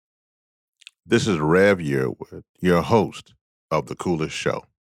This is Rev Yearwood, your host of The Coolest Show.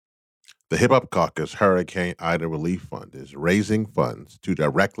 The Hip Hop Caucus Hurricane Ida Relief Fund is raising funds to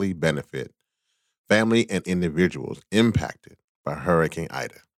directly benefit family and individuals impacted by Hurricane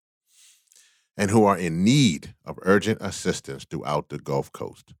Ida and who are in need of urgent assistance throughout the Gulf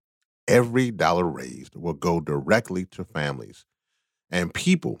Coast. Every dollar raised will go directly to families and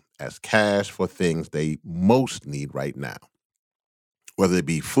people as cash for things they most need right now, whether it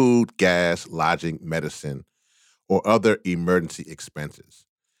be food, gas, lodging, medicine, or other emergency expenses.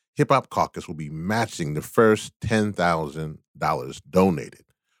 Hip Hop Caucus will be matching the first $10,000 donated.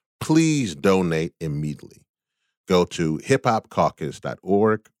 Please donate immediately. Go to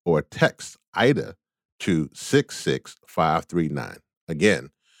hiphopcaucus.org or text IDA to 66539. Again,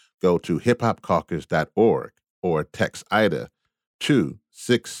 go to hiphopcaucus.org or text IDA to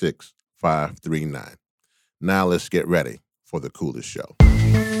 66539. Now let's get ready for The Coolest Show.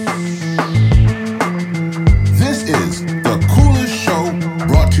 This is The Coolest Show,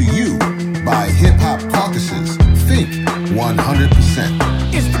 brought to you by Hip Hop Caucuses. Think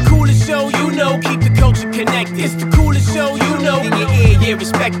 100%. It's the coolest show, you know, keep the culture connected. It's the coolest show, you know, in your ear, yeah,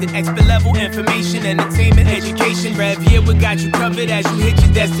 respected. Expert level information, entertainment, education. Rev here, we got you covered as you hit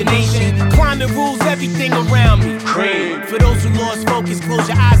your destination. Climate rules everything around me. Cream. For those who lost focus, close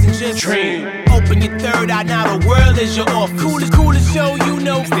your eyes and just dream. Open your third eye, now the world is your office. Coolest show, you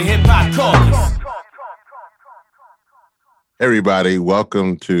know, it's the Hip Hop Caucus. Everybody,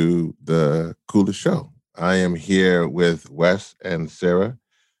 welcome to The Coolest Show. I am here with Wes and Sarah.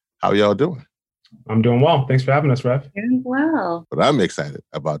 How y'all doing? I'm doing well. Thanks for having us, Rev. Doing well. But I'm excited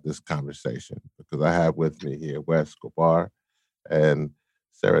about this conversation because I have with me here Wes Gobar and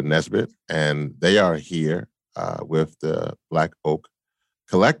Sarah Nesbitt, and they are here with the Black Oak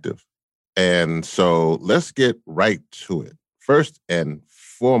Collective. And so let's get right to it. First and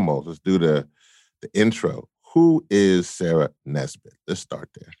foremost, let's do the intro. Who is Sarah Nesbitt? Let's start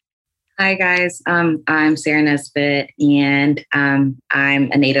there. Hi, guys. I'm Sarah Nesbitt, and I'm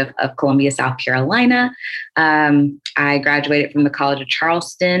a native of Columbia, South Carolina. I graduated from the College of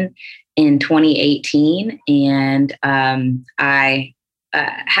Charleston in 2018, and I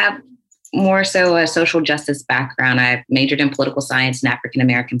have more so a social justice background. I majored in political science and African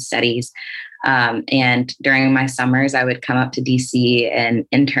American studies. And during my summers, I would come up to DC and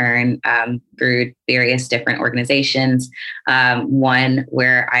intern through various different organizations. One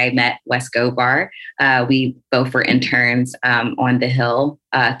where I met Wes Gobar. We both were interns on the Hill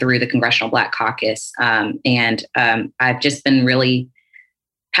through the Congressional Black Caucus. And I've just been really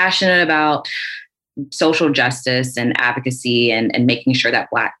passionate about social justice and advocacy and making sure that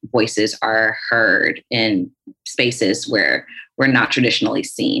Black voices are heard in spaces where we're not traditionally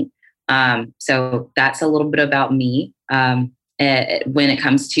seen. So that's a little bit about me. When it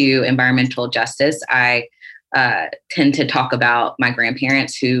comes to environmental justice, I tend to talk about my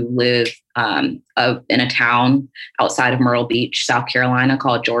grandparents who live in a town outside of Myrtle Beach, South Carolina,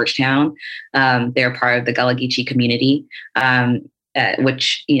 called Georgetown. They're part of the Gullah Geechee community,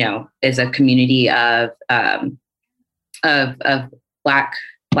 which, you know, is a community of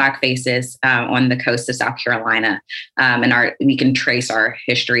Black faces on the coast of South Carolina. And we can trace our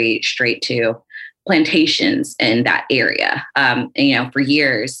history straight to plantations in that area. And, you know, for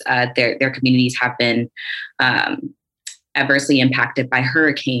years, their communities have been adversely impacted by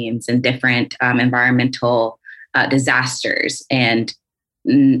hurricanes and different environmental disasters. And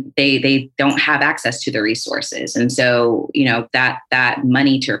they don't have access to the resources. And so, you know, that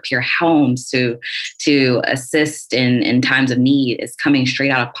money to repair homes, to assist in times of need is coming straight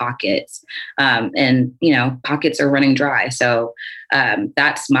out of pockets. And, you know, pockets are running dry. So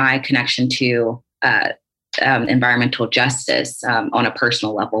that's my connection to environmental justice on a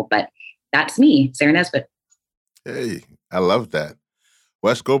personal level. But that's me, Sarah Nesbitt. Hey, I love that.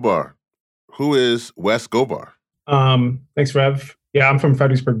 Wes Gobar. Who is Wes Gobar? Thanks, Rev. Yeah, I'm from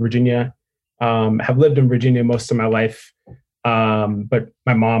Fredericksburg, Virginia. Have lived in Virginia most of my life. But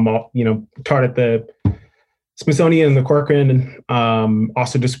my mom, you know, taught at the Smithsonian and the Corcoran, and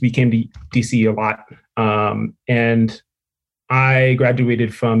also we came to DC a lot. And I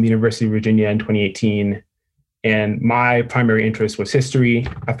graduated from the University of Virginia in 2018. And my primary interest was history.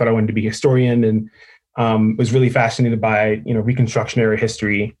 I thought I wanted to be a historian, and was really fascinated by, you know, Reconstruction era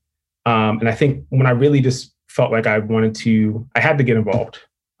history. And I think when I really just felt like I had to get involved.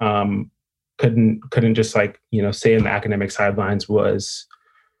 Couldn't just, like, you know, stay in the academic sidelines was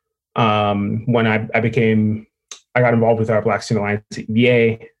when I got involved with our Black Student Alliance at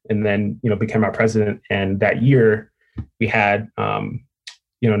UVA, and then, you know, became our president. And that year we had,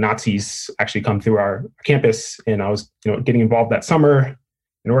 you know, Nazis actually come through our campus, and I was, you know, getting involved that summer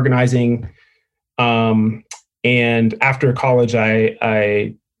in organizing. And after college,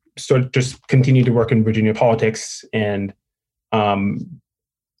 I sort of just continued to work in Virginia politics and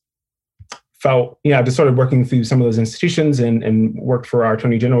just started working through some of those institutions and worked for our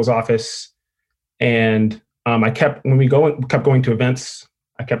Attorney General's office. And kept going to events,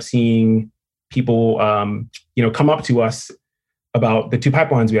 I kept seeing people, come up to us about the two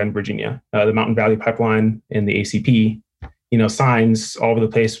pipelines we had in Virginia, the Mountain Valley Pipeline and the ACP, signs all over the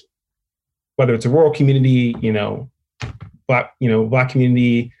place, whether it's a rural community, Black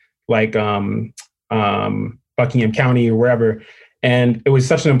community like Buckingham County or wherever. And it was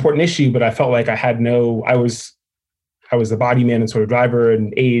such an important issue, but I felt like I was the body man and sort of driver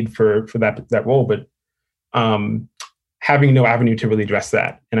and aid for that role, but having no avenue to really address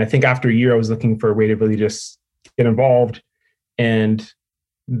that. And I think after a year, I was looking for a way to really just get involved. And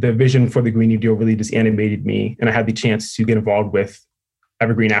the vision for the Green New Deal really just animated me. And I had the chance to get involved with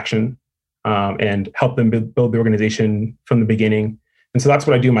Evergreen Action and help them build the organization from the beginning. And so that's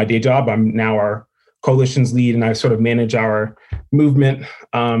what I do in my day job. I'm now our coalitions lead, and I sort of manage our movement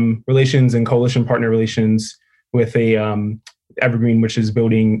relations and coalition partner relations with Evergreen, which is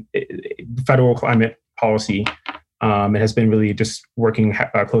building federal climate policy. It has been really just working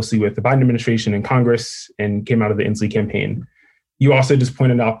closely with the Biden administration and Congress, and came out of the Inslee campaign. You also just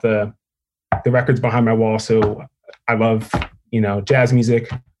pointed out the records behind my wall. So I love, jazz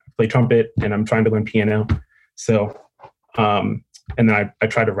music, I play trumpet, and I'm trying to learn piano. So, and then I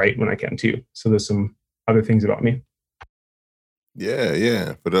try to write when I can too. So there's some other things about me.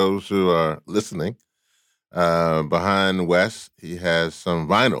 Yeah. For those who are listening, behind Wes, he has some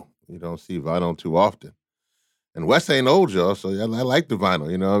vinyl. You don't see vinyl too often. And Wes ain't old, y'all, so I like the vinyl,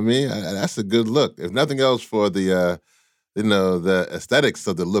 you know what I mean? That's a good look. If nothing else for the aesthetics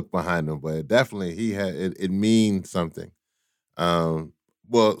of the look behind him, but definitely it means something.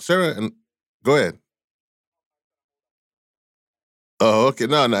 Well, Sarah, and go ahead. Oh, okay.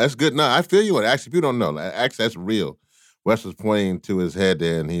 No, that's good. No, I feel you. Actually, if you don't know, actually, that's real. Wes was pointing to his head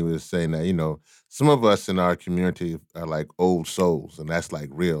there, and he was saying that, some of us in our community are like old souls, and that's like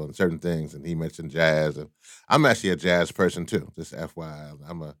real and certain things. And he mentioned jazz, and I'm actually a jazz person too. Just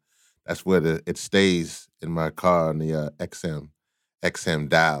FYI, that's where it stays in my car on the XM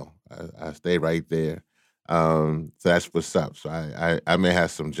dial. I stay right there. So that's what's up. So I may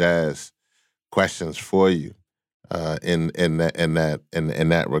have some jazz questions for you in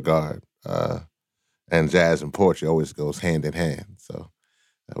that regard. And jazz and poetry always goes hand in hand. So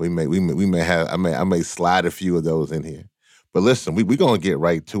we may have I may slide a few of those in here. But listen, we gonna get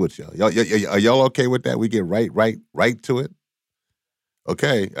right to it, y'all. Are y'all okay with that? We get right to it.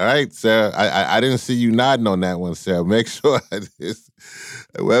 Okay, all right, Sarah. I didn't see you nodding on that one, Sarah. Make sure I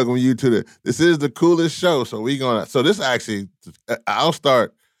welcome you to this is the coolest show. So this actually, I'll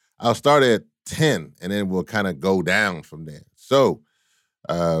start at 10, and then we'll kind of go down from there. So,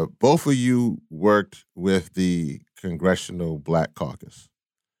 both of you worked with the Congressional Black Caucus,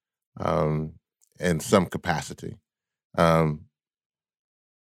 in some capacity.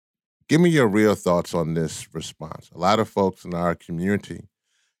 Give me your real thoughts on this response. A lot of folks in our community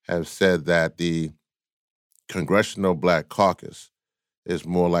have said that the Congressional Black Caucus is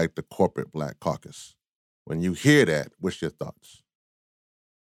more like the corporate Black Caucus. When you hear that, what's your thoughts?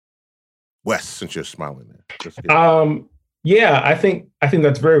 Wes, since you're smiling there. Yeah, I think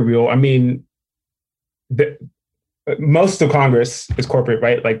that's very real. I mean, most of Congress is corporate,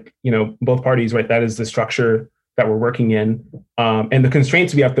 right? Like, both parties, right? That is the structure that we're working in. And the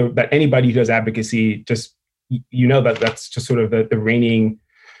constraints we have that anybody who does advocacy, just, that's just sort of the reigning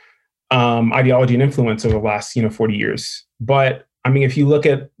ideology and influence over the last, 40 years. But I mean, if you look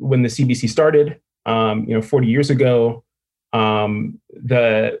at when the CBC started, 40 years ago, over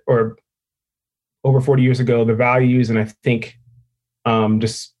 40 years ago, the values, and I think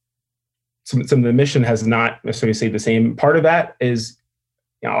just some of the mission has not necessarily stayed the same. Part of that is,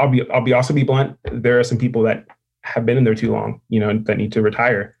 I'll be blunt. There are some people that have been in there too long, that need to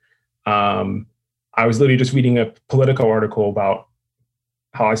retire. I was literally just reading a Politico article about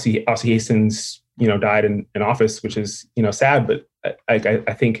how Alcee Hastings, died in office, which is, sad. But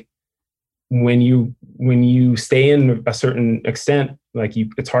I think when you stay in a certain extent, like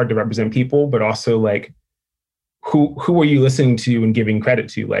it's hard to represent people, but also like who are you listening to and giving credit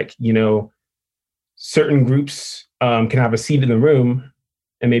to? Like, certain groups can have a seat in the room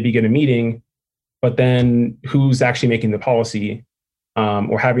and maybe get a meeting, but then who's actually making the policy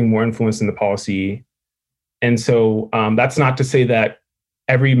or having more influence in the policy? And so that's not to say that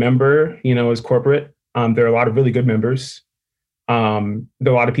every member, is corporate. There are a lot of really good members. There are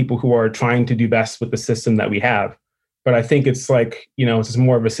a lot of people who are trying to do best with the system that we have. But I think it's like, it's just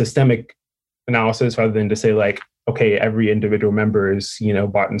more of a systemic analysis rather than to say like, okay, every individual member is,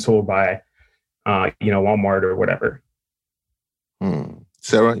 bought and sold by, Walmart or whatever.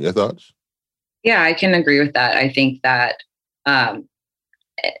 Sarah, your thoughts? Yeah, I can agree with that. I think that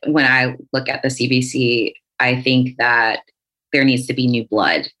when I look at the CBC, I think that there needs to be new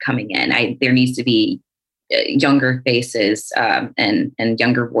blood coming in. There needs to be younger faces and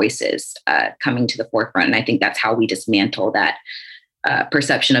younger voices coming to the forefront. And I think that's how we dismantle that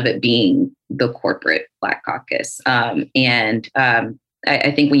perception of it being the corporate Black Caucus. I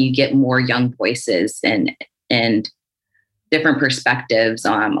think when you get more young voices and different perspectives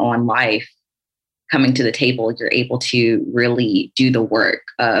on life coming to the table, you're able to really do the work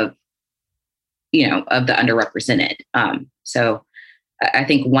of the underrepresented. So I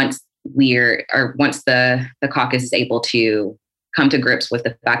think once the caucus is able to come to grips with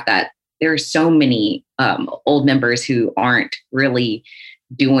the fact that there are so many old members who aren't really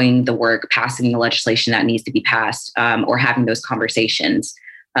doing the work, passing the legislation that needs to be passed, or having those conversations,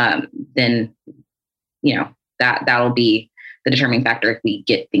 then that'll be the determining factor if we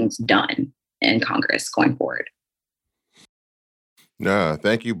get things done in Congress going forward. Yeah,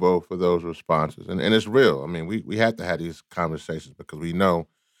 thank you both for those responses. And it's real. I mean, we have to have these conversations because we know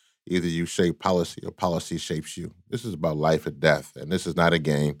either you shape policy or policy shapes you. This is about life or death, and this is not a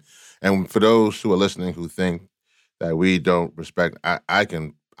game. And for those who are listening who think that we don't respect, I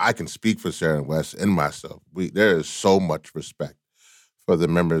can speak for Sarah and Wes and myself. There is so much respect for the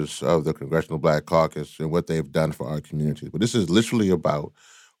members of the Congressional Black Caucus and what they've done for our communities. But this is literally about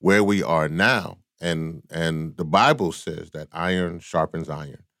where we are now. And the Bible says that iron sharpens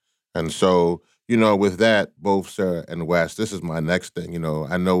iron. And so, with that, both Sarah and Wes, this is my next thing.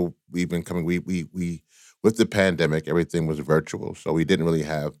 I know we've been coming, we with the pandemic, everything was virtual. So we didn't really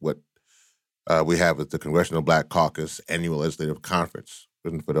have what we have at the Congressional Black Caucus Annual Legislative Conference.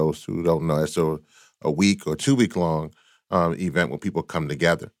 And for those who don't know, it's a week or 2 week long event where people come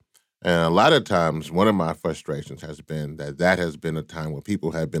together. And a lot of times, one of my frustrations has been that has been a time where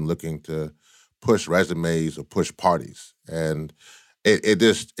people have been looking to push resumes or push parties. And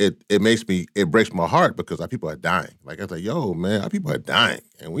it breaks my heart because our people are dying. Like, I was like, yo, man, our people are dying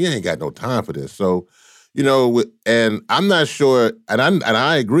and we ain't got no time for this. So, and I'm not sure, and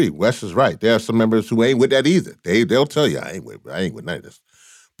I agree, Wes is right. There are some members who ain't with that either. They'll tell you, I ain't with none of this.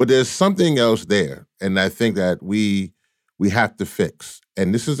 But there's something else there. And I think that we have to fix.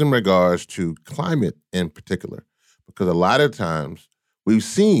 And this is in regards to climate in particular, because a lot of times we've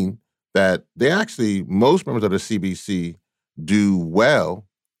seen that most members of the CBC do well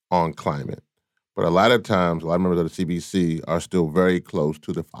on climate, but a lot of times, a lot of members of the CBC are still very close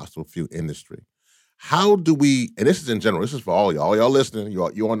to the fossil fuel industry. How do we, and this is in general, this is for all y'all listening,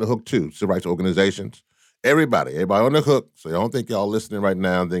 you're on the hook too, civil rights organizations, everybody on the hook, so y'all don't think y'all listening right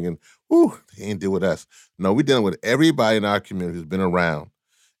now and thinking, ooh, they ain't deal with us. No, we're dealing with everybody in our community who's been around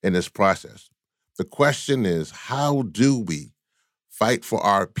in this process. The question is, how do we fight for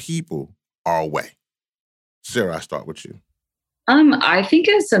our people our way? Sarah, I start with you. I think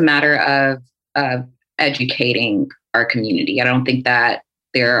it's a matter of educating our community. I don't think that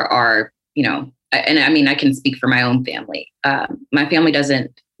there are, and I mean, I can speak for my own family. My family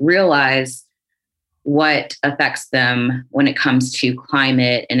doesn't realize what affects them when it comes to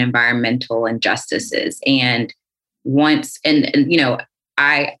climate and environmental injustices. And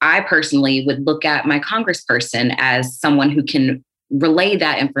I personally would look at my congressperson as someone who can relay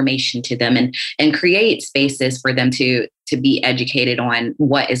that information to them and create spaces for them to be educated on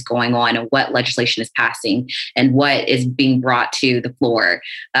what is going on and what legislation is passing and what is being brought to the floor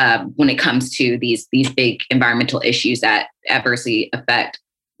when it comes to these big environmental issues that adversely affect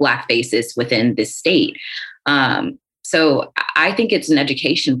Black faces within this state. So I think it's an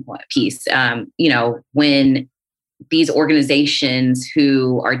education piece. When these organizations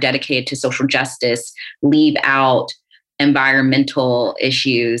who are dedicated to social justice leave out environmental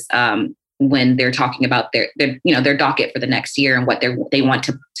issues when they're talking about their docket for the next year and what they want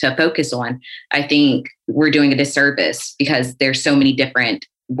to focus on, I think we're doing a disservice because there's so many different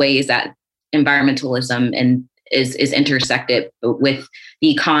ways that environmentalism is intersected with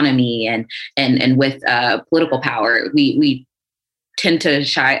the economy and with political power. We tend to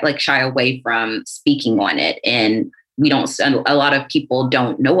shy away from speaking on it, and a lot of people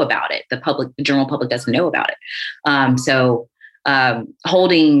don't know about it. The general public doesn't know about it. So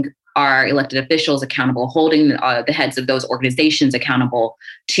holding our elected officials accountable, holding the heads of those organizations accountable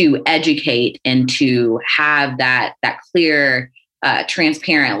to educate and to have that clear,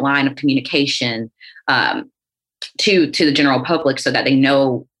 transparent line of communication to the general public so that they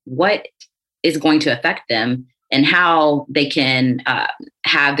know what is going to affect them and how they can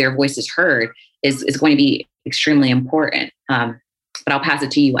have their voices heard is going to be extremely important. But I'll pass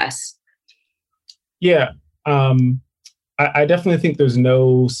it to you, Wes. Yeah, I definitely think there's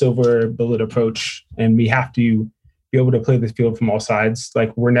no silver bullet approach, and we have to be able to play this field from all sides.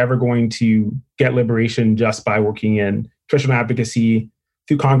 Like, we're never going to get liberation just by working in traditional advocacy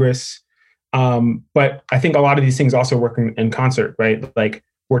through Congress. But I think a lot of these things also work in concert, right? Like,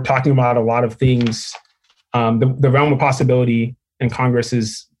 we're talking about a lot of things. The realm of possibility in Congress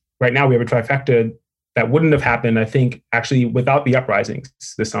is, right now we have a trifecta that wouldn't have happened, I think, actually without the uprisings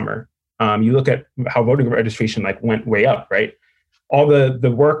this summer. You look at how voting registration went way up, right? All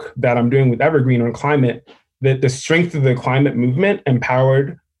the work that I'm doing with Evergreen on climate, the strength of the climate movement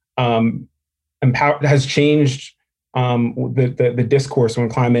has changed the discourse on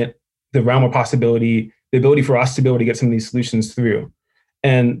climate, the realm of possibility, the ability for us to be able to get some of these solutions through.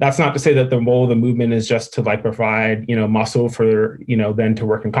 And that's not to say that the role of the movement is just to provide, muscle for, then to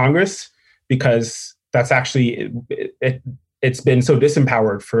work in Congress, because that's actually, it's been so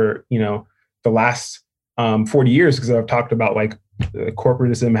disempowered for, the last 40 years, because I've talked about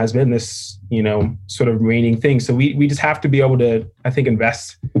corporatism has been this, sort of reigning thing. So we just have to be able to, I think,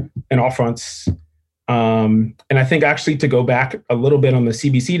 invest in all fronts. And I think actually, to go back a little bit on the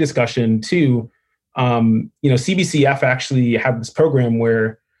CBC discussion too, CBCF actually had this program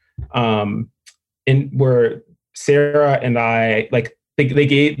where Sarah and I, they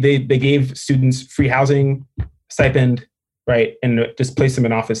gave students free housing stipend, right, and just placed them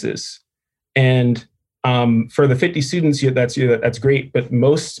in offices. And for the 50 students, that's great. But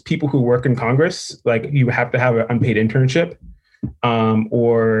most people who work in Congress, you have to have an unpaid internship,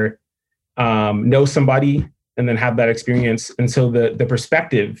 or know somebody and then have that experience. And so the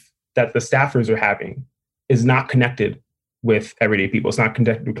perspective that the staffers are having is not connected with everyday people. It's not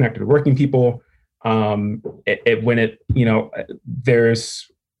connected with working people. It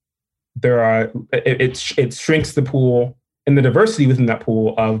shrinks the pool and the diversity within that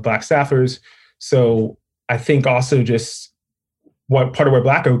pool of Black staffers. So I think also just what part of what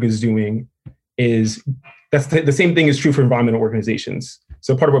Black Oak is doing is the same thing is true for environmental organizations.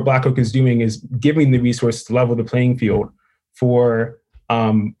 So part of what Black Oak is doing is giving the resources to level the playing field for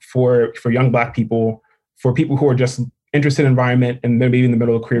young Black people, for people who are just interested in environment and they're maybe in the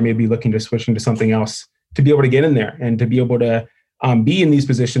middle of a career, maybe looking to switch into something else, to be able to get in there and to be able to be in these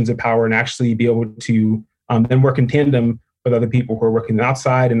positions of power and actually be able to then work in tandem with other people who are working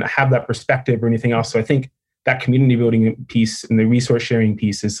outside and have that perspective or anything else. So I think that community building piece and the resource sharing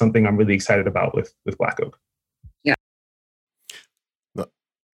piece is something I'm really excited about with Black Oak. Yeah.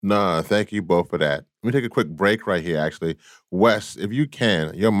 No, thank you both for that. Let me take a quick break right here, actually. Wes, if you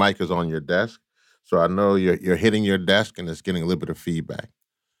can, your mic is on your desk. So I know you're hitting your desk and it's getting a little bit of feedback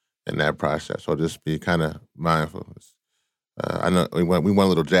in that process. So just be kind of mindful. I know we want a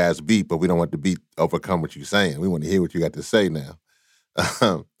little jazz beat, but we don't want the beat overcome what you're saying. We want to hear what you got to say now.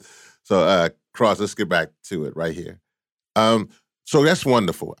 So Cross, let's get back to it right here. So that's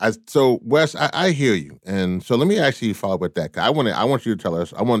wonderful. So Wes, I hear you, and so let me actually follow up with that. I want you to tell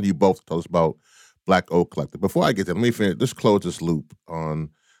us. I want you both to tell us about Black Oak Collective. Before I get there, let me finish. Let's close this loop on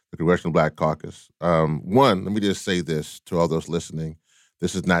the Congressional Black Caucus. One, let me just say this to all those listening.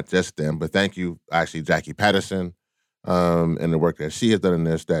 This is not just them, but thank you, actually, Jackie Patterson, and the work that she has done in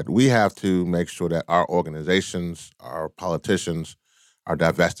this, that we have to make sure that our organizations, our politicians are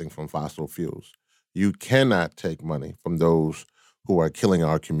divesting from fossil fuels. You cannot take money from those who are killing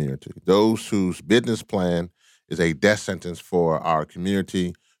our community, those whose business plan is a death sentence for our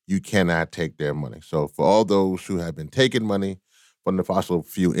community. You cannot take their money. So for all those who have been taking money from the fossil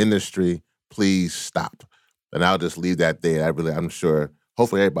fuel industry, please stop. And I'll just leave that there. I'm sure,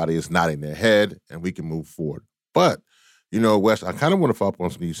 hopefully everybody is nodding their head and we can move forward. But, Wes, I kind of want to follow up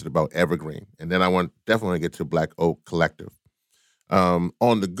on something you said about Evergreen, and then I definitely want to get to Black Oak Collective. On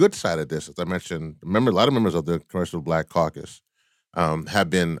the good side of this, as I mentioned, a lot of members of the Congressional Black Caucus have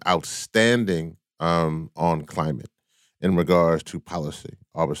been outstanding on climate in regards to policy,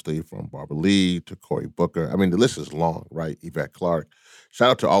 obviously from Barbara Lee to Cory Booker. I mean, the list is long, right? Yvette Clarke.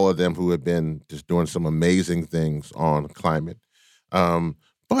 Shout out to all of them who have been just doing some amazing things on climate.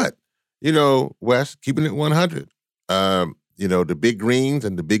 But, Wes, keeping it 100, the big greens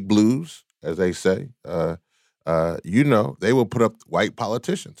and the big blues, as they say, they will put up white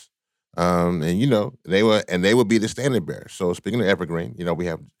politicians. And they will be the standard bearer. So speaking of Evergreen, we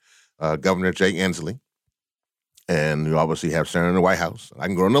have Governor Jay Inslee, and you obviously have Senator in the White House. I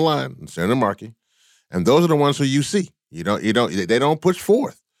can go on the line, and Senator Markey, and those are the ones who you see. They don't push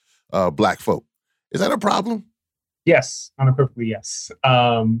forth Black folk. Is that a problem? Yes, unequivocally yes.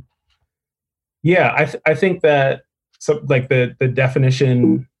 Yeah, I think that like the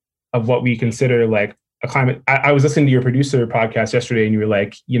definition of what we consider like a climate. I was listening to your producer podcast yesterday, and you were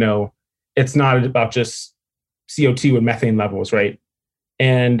like, it's not about just CO2 and methane levels, right?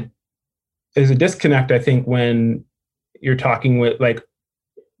 And there's a disconnect, I think, when you're talking with like,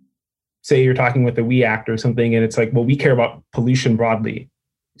 say you're talking with the WE Act or something, and it's like, well, we care about pollution broadly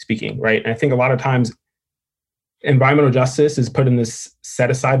speaking, right? And I think a lot of times environmental justice is put in this set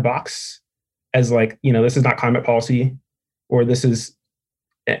aside box as like, this is not climate policy, or this is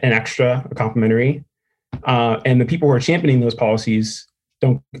an extra, a complementary. And the people who are championing those policies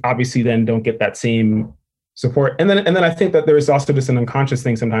don't get that same support. And then I think that there's also just an unconscious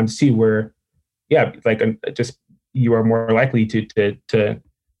thing sometimes too, where, yeah, like just you are more likely to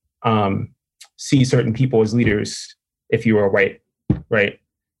see certain people as leaders if you are white, right?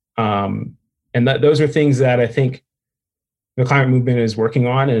 And those are things that I think the climate movement is working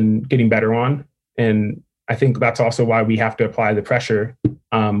on and getting better on. And I think that's also why we have to apply the pressure,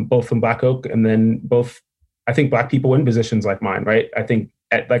 both from Black Oak and then I think Black people in positions like mine, right? I think,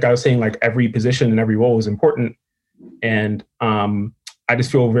 like I was saying, like every position and every role is important. And I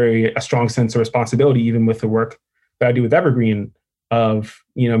just feel a strong sense of responsibility, even with the work that I do with Evergreen, of,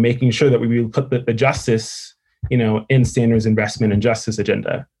 making sure that we really put the justice, in standards investment and justice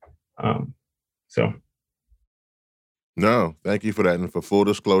agenda. No, thank you for that. And for full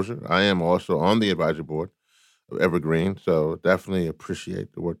disclosure, I am also on the advisory board of Evergreen. So definitely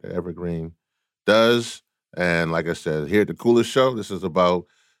appreciate the work that Evergreen does. And like I said, here at the Coolest Show, this is about,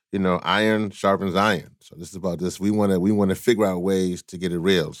 iron sharpens iron. So this is about this. We want to figure out ways to get it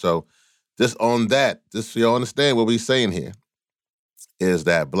real. So just on that, just so you understand what we're saying here, is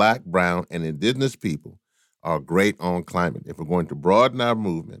that Black, brown, and indigenous people are great on climate. If we're going to broaden our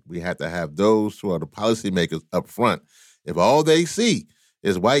movement, we have to have those who are the policymakers up front. If all they see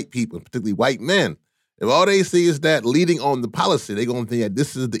is white people, particularly white men, if all they see is that leading on the policy, they're going to think that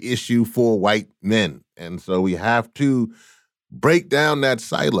this is the issue for white men. And so we have to break down that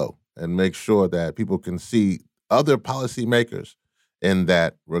silo and make sure that people can see other policymakers in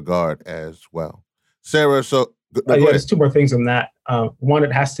that regard as well. Sarah, so there's two more things on that. One,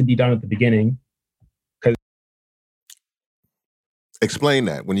 it has to be done at the beginning. Explain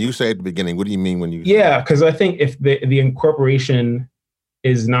that. When you say at the beginning, what do you mean when you... Yeah, because I think if the incorporation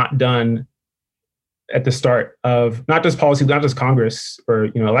is not done at the start of not just policy, not just Congress or,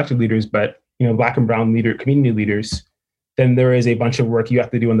 elected leaders, but, Black and brown community leaders, then there is a bunch of work you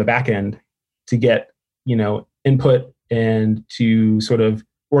have to do on the back end to get, input and to sort of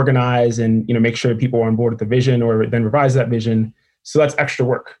organize and, make sure people are on board with the vision or then revise that vision. So that's extra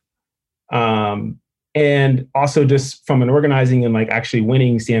work. And also just from an organizing and like actually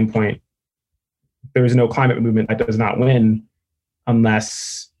winning standpoint, there is no climate movement that does not win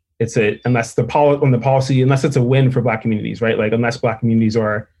unless it's a win for Black communities, right? Like unless Black communities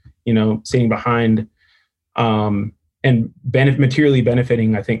are, staying behind and materially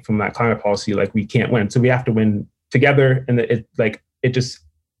benefiting, I think, from that climate policy, like we can't win. So we have to win together, and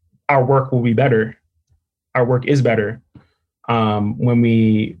our work will be better. Our work is better when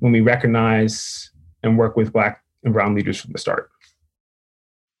we recognize and work with Black and brown leaders from the start.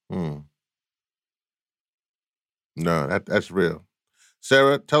 No, that's real.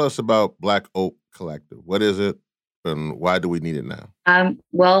 Sarah, tell us about Black Oak Collective. What is it, and why do we need it now?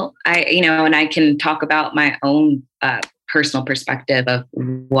 Well, and I can talk about my own personal perspective of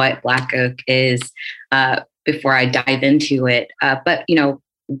what Black Oak is before I dive into it. But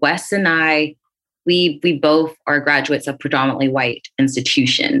Wes and I, we both are graduates of predominantly white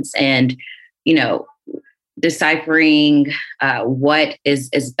institutions, and deciphering what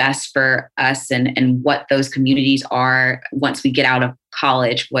is best for us and what those communities are once we get out of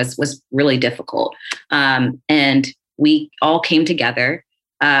college was really difficult. And we all came together,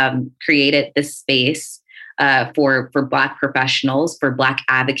 created this space for Black professionals, for Black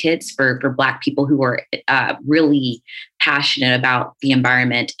advocates, for Black people who are really passionate about the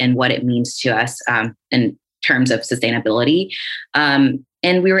environment and what it means to us in terms of sustainability.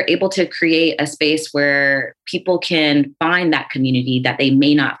 And we were able to create a space where people can find that community that they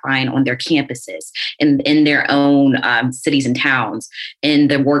may not find on their campuses, in their own cities and towns, in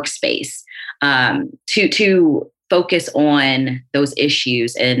their workspace, to focus on those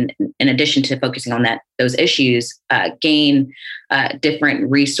issues. And in addition to focusing on those issues, gain different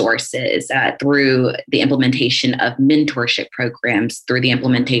resources through the implementation of mentorship programs, through the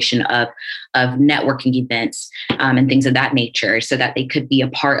implementation of networking events and things of that nature, so that they could be a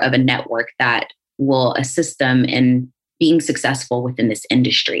part of a network that will assist them in being successful within this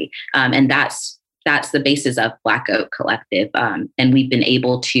industry. And that's the basis of Black Oak Collective. And we've been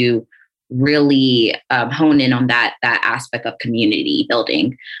able to really hone in on that aspect of community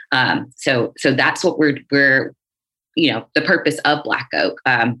building. So that's what we're the purpose of Black Oak.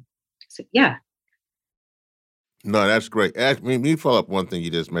 So yeah. No, that's great. Let me follow up one thing you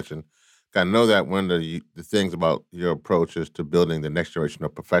just mentioned. I know that one of the things about your approach is to building the next generation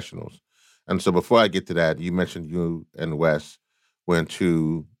of professionals. And so before I get to that, you mentioned you and Wes went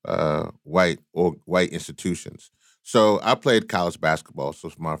to white institutions. So I played college basketball.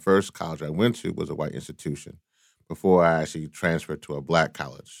 So my first college I went to was a white institution before I actually transferred to a Black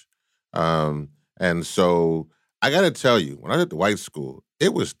college. And so I got to tell you, when I did the white school,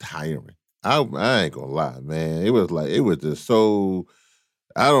 it was tiring. I ain't gonna lie, man. It was just so,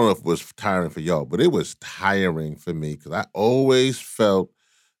 I don't know if it was tiring for y'all, but it was tiring for me because I always felt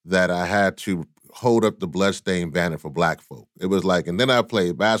that I had to hold up the bloodstained banner for Black folk. It was like, and then I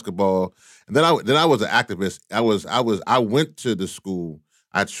played basketball, and then I was an activist. I went to the school.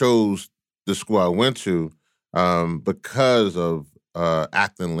 I chose the school I went to because of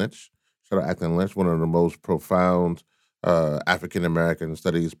Acton Lynch. Shout out Acton Lynch, one of the most profound African American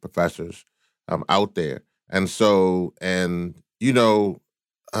studies professors out there. And so, I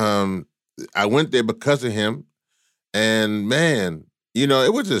went there because of him, and man,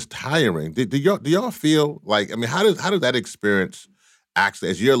 it was just tiring. Do y'all feel like, I mean, how does that experience actually,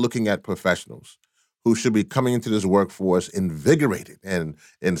 as you're looking at professionals who should be coming into this workforce invigorated and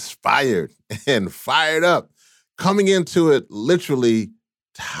inspired and fired up, coming into it literally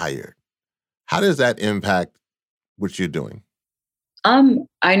tired? How does that impact what you're doing?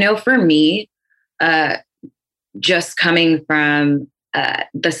 I know for me, just coming from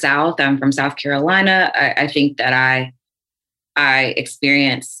the South, I'm from South Carolina. I think that I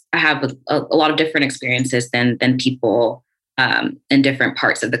have a lot of different experiences than people in different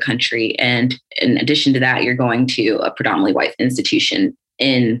parts of the country. And in addition to that, you're going to a predominantly white institution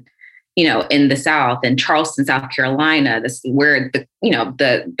in the South, in Charleston, South Carolina. This is where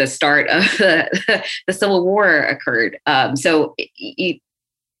the start of the Civil War occurred. So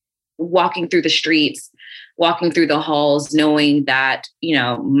walking through the streets, walking through the halls, knowing that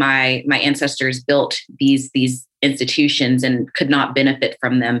my ancestors built these institutions and could not benefit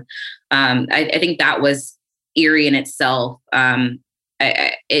from them. I think that was eerie in itself.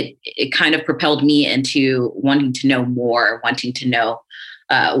 It kind of propelled me into wanting to know more, wanting to know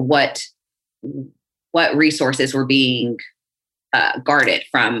what resources were being guarded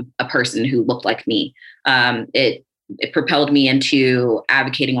from a person who looked like me. It propelled me into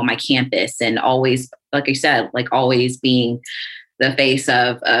advocating on my campus and always, like I said, always being the face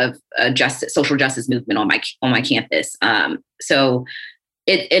of a social justice movement on my campus. So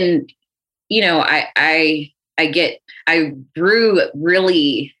I grew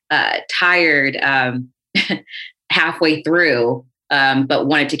really tired halfway through, but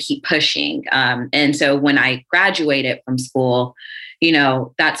wanted to keep pushing. And so when I graduated from school,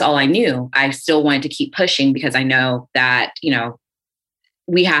 that's all I knew. I still wanted to keep pushing because I know that,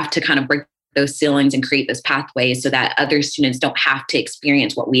 we have to kind of break those ceilings and create those pathways so that other students don't have to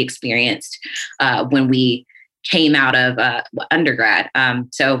experience what we experienced when we came out of undergrad.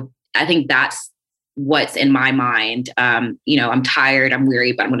 So I think that's what's in my mind. I'm tired, I'm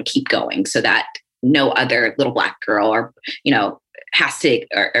weary, but I'm going to keep going so that no other little Black girl has to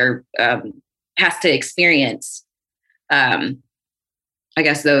experience, I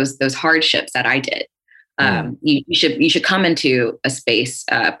guess, those hardships that I did. You should come into a space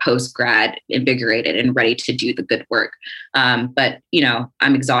post-grad invigorated and ready to do the good work. But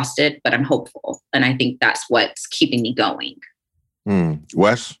I'm exhausted, but I'm hopeful. And I think that's what's keeping me going.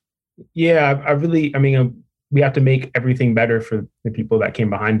 Wes? Yeah, we have to make everything better for the people that came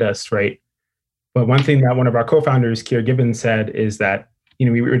behind us, right? But one thing that one of our co-founders, Kiera Gibbons, said is that,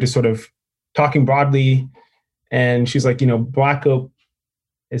 we were just sort of talking broadly, and she's like, Black Oak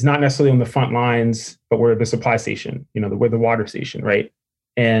is not necessarily on the front lines, but we're the supply station, we're the water station, right?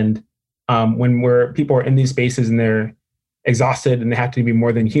 And when people are in these spaces and they're exhausted and they have to be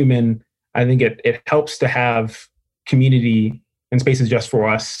more than human, I think it helps to have community and spaces just for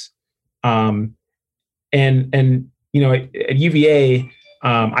us. And at UVA,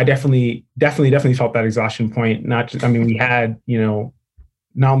 I definitely felt that exhaustion point. We had,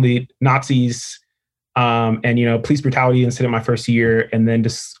 not only Nazis, and police brutality incident my first year, and then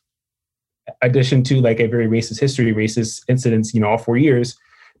just addition to a very racist incidents, all 4 years.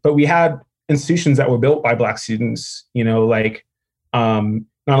 But we had institutions that were built by Black students, not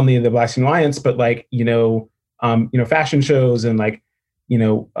only the Black Student Alliance, but fashion shows and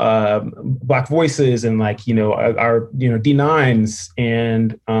Black Voices and our D9s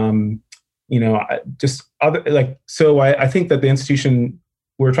and just other so I think that the institution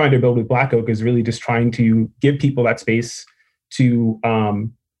we're trying to build with Black Oak is really just trying to give people that space to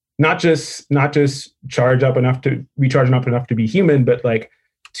not just recharge up enough to be human, but like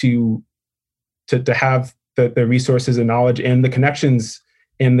to have the resources and knowledge and the connections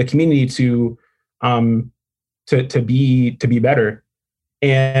in the community to be better.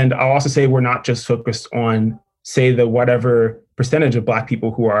 And I'll also say we're not just focused on, say, the whatever percentage of Black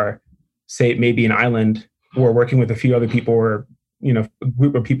people who are, say, maybe an island or working with a few other people or, you know, a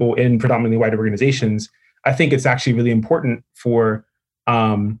group of people in predominantly white organizations. I think it's actually really important for,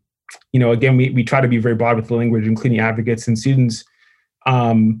 you know, again, we try to be very broad with the language, including advocates and students,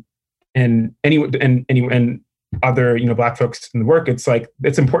 and other, you know, Black folks in the work. It's like,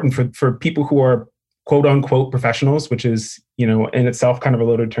 it's important for people who are quote unquote professionals, which is, you know, in itself kind of a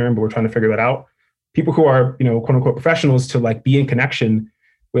loaded term, but we're trying to figure that out. People who are, you know, quote unquote professionals to like be in connection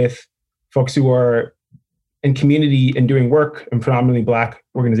with folks who are in community and doing work in predominantly Black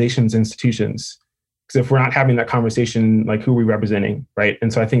organizations, institutions. Because if we're not having that conversation, like, who are we representing, right?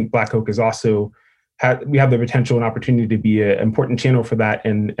 And so I think Black Oak is also, we have the potential and opportunity to be an important channel for that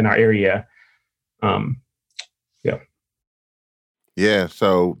in our area. Yeah. Yeah.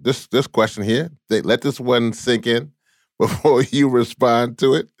 So this question here, let this one sink in before you respond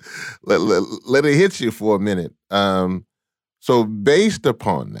to it. Let it hit you for a minute. So based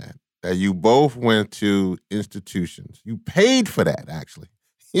upon that you both went to institutions, you paid for that, actually.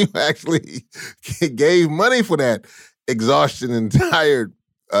 You actually gave money for that exhaustion and tired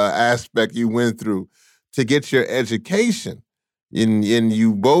aspect you went through to get your education. And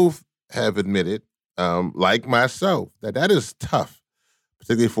you both have admitted, like myself, that is tough,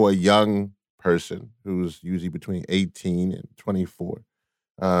 particularly for a young person who's usually between 18 and 24,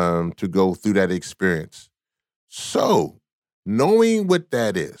 to go through that experience. So, knowing what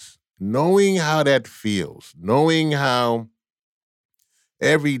that is, knowing how that feels, knowing how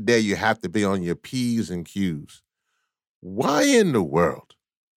every day you have to be on your P's and Q's, why in the world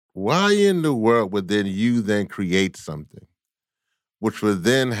would then you then create something which would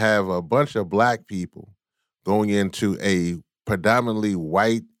then have a bunch of Black people going into a predominantly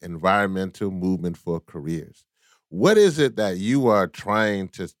white environmental movement for careers? What is it that you are trying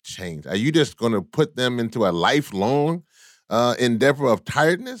to change? Are you just going to put them into a lifelong endeavor of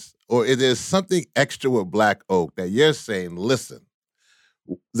tiredness? Or is there something extra with Black Oak that you're saying, listen,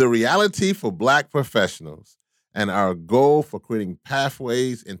 the reality for Black professionals and our goal for creating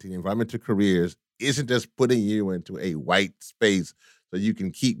pathways into the environmental careers isn't just putting you into a white space so you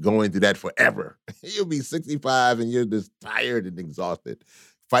can keep going through that forever. You'll be 65 and you're just tired and exhausted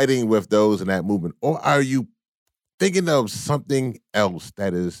fighting with those in that movement. Or are you thinking of something else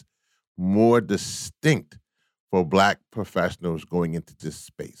that is more distinct for Black professionals going into this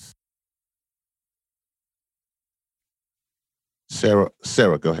space?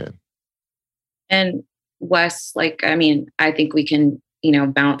 Sarah, go ahead. And Wes, like, I mean, I think we can, you know,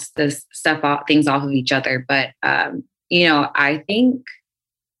 bounce this stuff off, things off of each other. But, you know, I think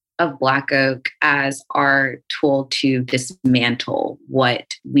of Black Oak as our tool to dismantle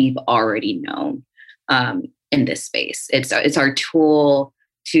what we've already known in this space. It's our tool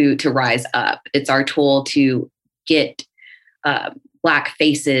to rise up. It's our tool to get Black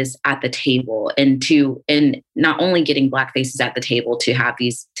faces at the table, and not only getting Black faces at the table to have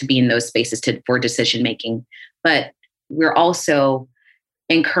these, to be in those spaces for decision making, but we're also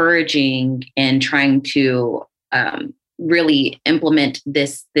encouraging and trying to really implement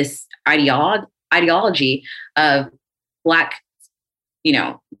this ideology of Black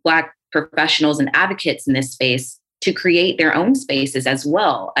professionals and advocates in this space to create their own spaces as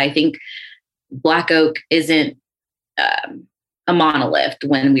well. I think Black Oak isn't a monolith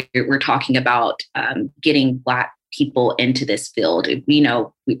when we're talking about getting Black people into this field. You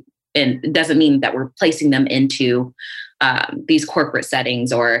know, and it doesn't mean that we're placing them into these corporate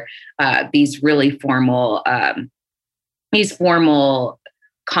settings or these really formal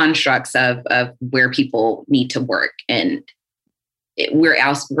constructs of where people need to work. And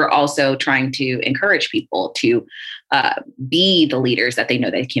we're also trying to encourage people to be the leaders that they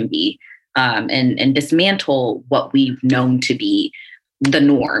know they can be, and dismantle what we've known to be the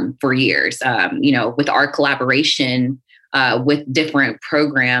norm for years. You know, with our collaboration with different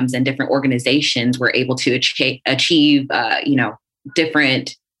programs and different organizations, we're able to achieve you know,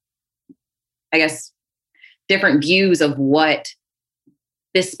 different views of what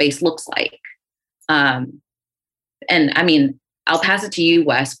this space looks like. And I mean, I'll pass it to you,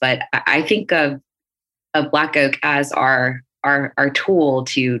 Wes, but I think of Black Oak as our tool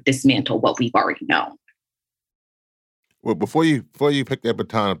to dismantle what we've already known. Well, before you pick that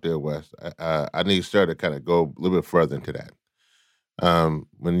baton up there, Wes, I need Sarah to kind of go a little bit further into that.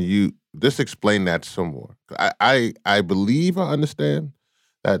 When you just explain that some more. I believe I understand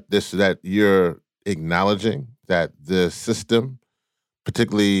that you're acknowledging that the system,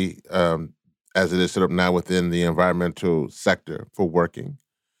 particularly as it is set up now within the environmental sector for working,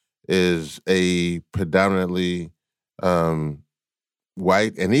 is a predominantly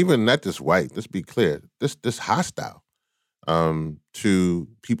white, and even not just white. Let's be clear. This hostile to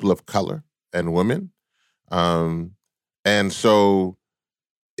people of color and women, and so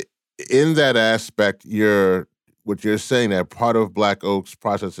in that aspect, what you're saying that part of Black Oak's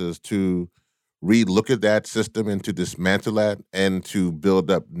process is to re-look at that system and to dismantle that and to build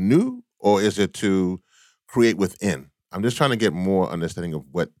up new, or is it to create within? I'm just trying to get more understanding of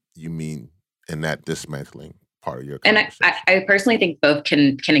what you mean in that dismantling part of your conversation. And I personally think both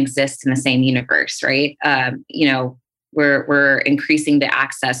can exist in the same universe, right? We're increasing the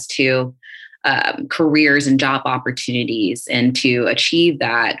access to careers and job opportunities, and to achieve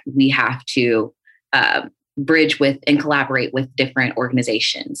that, we have to bridge with and collaborate with different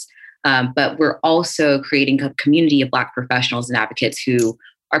organizations. But we're also creating a community of Black professionals and advocates who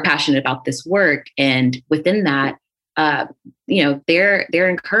are passionate about this work, and within that, they're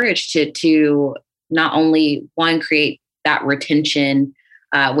encouraged to not only create that retention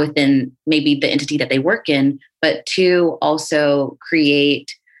within maybe the entity that they work in, but to also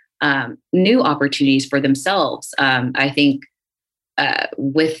create new opportunities for themselves. I think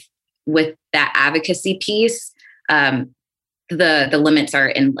with that advocacy piece, the limits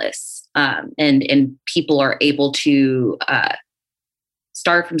are endless, and people are able to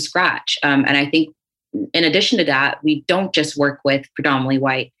start from scratch. And I think in addition to that, we don't just work with predominantly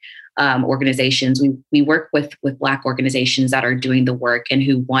white organizations. We work with Black organizations that are doing the work and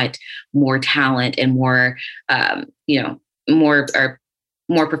who want more talent and more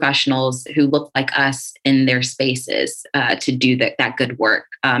professionals who look like us in their spaces to do that good work.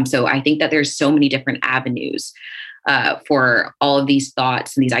 So I think that there's so many different avenues for all of these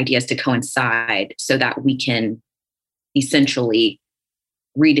thoughts and these ideas to coincide, so that we can essentially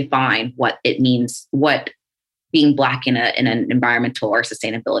redefine what it means, what being Black in an environmental or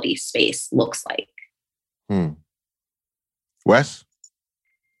sustainability space looks like. Wes?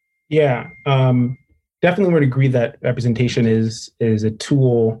 Yeah, definitely would agree that representation is a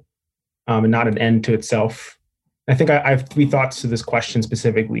tool and not an end to itself. I think I have three thoughts to this question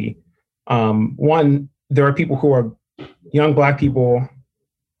specifically. One, there are people who are young Black people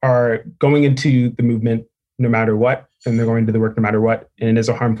are going into the movement no matter what, and they're going to the work no matter what, and it is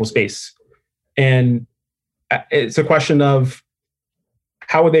a harmful space. And it's a question of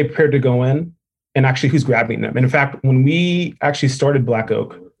how are they prepared to go in, and actually who's grabbing them. And in fact, when we actually started Black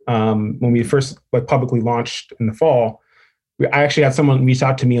Oak, when we first publicly launched in the fall, I actually had someone reach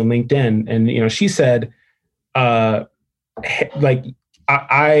out to me on LinkedIn, and she said, I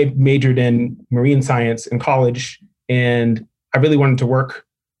majored in marine science in college, and I really wanted to work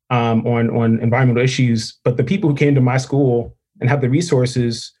on environmental issues, but the people who came to my school and had the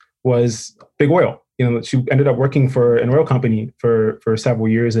resources was big oil. She ended up working for an oil company for several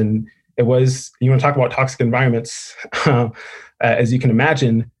years, and it was, you want to talk about toxic environments, as you can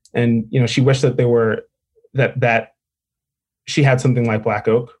imagine. And she wished that that she had something like Black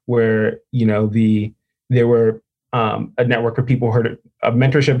Oak, where there were a network of people a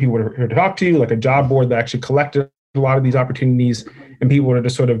mentorship people were here to talk to, like a job board that actually collected a lot of these opportunities, and people were to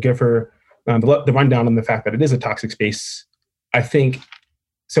sort of give her the rundown on the fact that it is a toxic space. I think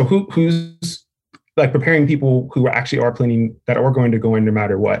so. Who's like preparing people who actually are planning, that are going to go in no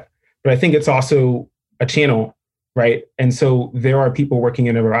matter what? But I think it's also a channel, right? And so there are people working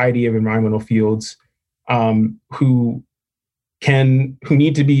in a variety of environmental fields who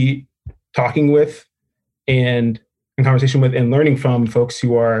need to be talking with and in conversation with and learning from folks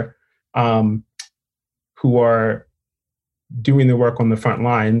who are doing the work on the front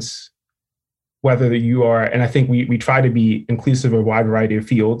lines, whether you are, and I think we try to be inclusive of a wide variety of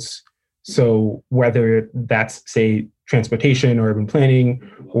fields. So whether that's, say, transportation or urban planning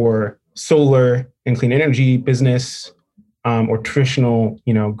or solar and clean energy business, or traditional,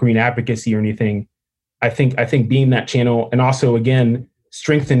 green advocacy or anything, I think being that channel, and also again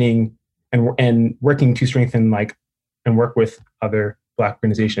strengthening and working to strengthen and work with other Black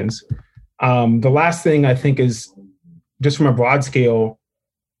organizations. The last thing I think is, just from a broad scale,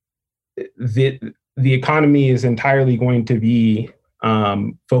 the economy is entirely going to be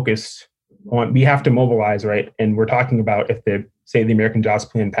focused on, we have to mobilize, right? And we're talking about, if the American Jobs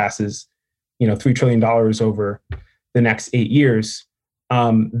Plan passes, $3 trillion over the next 8 years,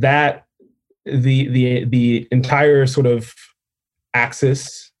 that the entire sort of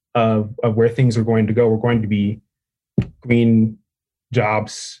axis of where things are going to go, we're going to be green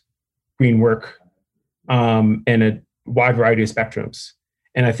jobs, green work, and a wide variety of spectrums.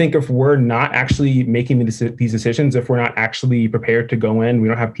 And I think if we're not actually making these decisions, if we're not actually prepared to go in, we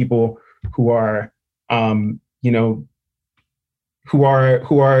don't have people who are, who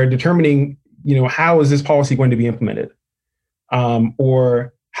are determining, how is this policy going to be implemented,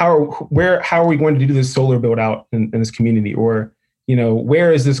 or how are we going to do this solar build out in this community, or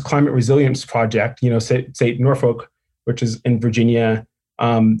where is this climate resilience project? Say Norfolk, which is in Virginia.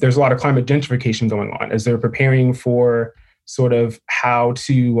 There's a lot of climate gentrification going on as they're preparing for sort of how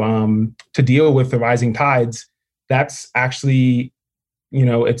to deal with the rising tides. That's actually,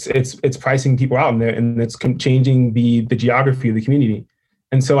 it's pricing people out in there, and it's changing the geography of the community.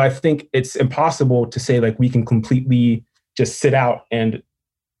 And so I think it's impossible to say like we can completely just sit out and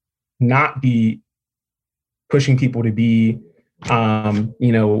not be pushing people to be,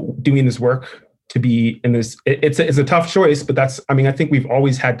 doing this work, to be in this. It's a tough choice, but I think we've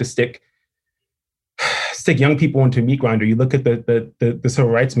always had to stick young people into a meat grinder. You look at the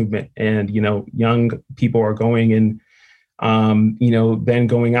civil rights movement, and young people are going and then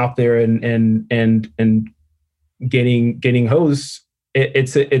going out there and getting hosed.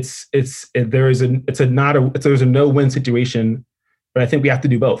 There's a no-win situation, but I think we have to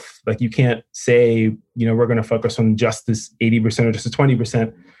do both. Like, you can't say we're going to focus on just this 80% or just this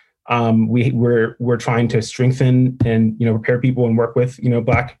 20%. We're trying to strengthen and prepare people and work with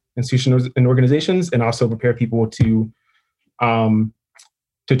Black institutions and organizations, and also prepare people to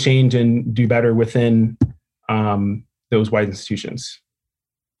change and do better within those white institutions.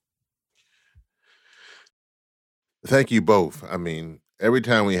 Thank you both. I mean, every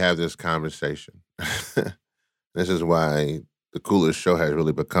time we have this conversation, this is why the Coolest Show has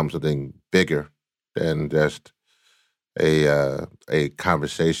really become something bigger than just a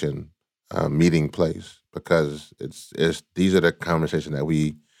conversation meeting place, because these are the conversations that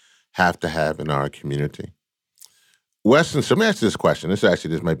we have to have in our community. Weston, so let me ask you this question.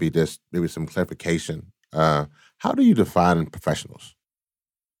 This might be maybe some clarification. How do you define professionals?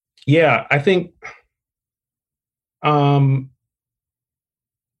 Yeah, I think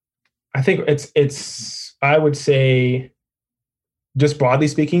it's I would say, just broadly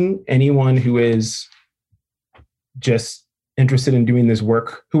speaking, anyone who is just interested in doing this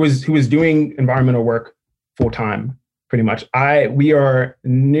work, who is doing environmental work full time, pretty much. We are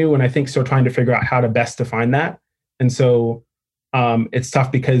new, and I think still trying to figure out how to best define that. And so it's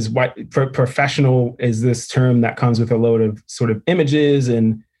tough, because professional is this term that comes with a load of sort of images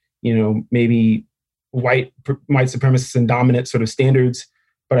and maybe white supremacist and dominant sort of standards.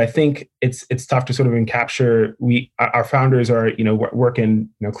 But I think it's tough to sort of capture. Our founders are work in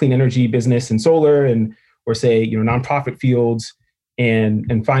clean energy business and solar, and or say nonprofit fields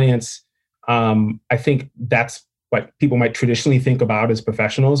and finance. I think that's what people might traditionally think about as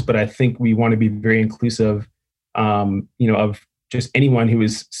professionals, but I think we want to be very inclusive, of just anyone who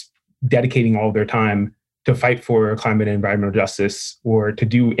is dedicating all of their time to fight for climate and environmental justice, or to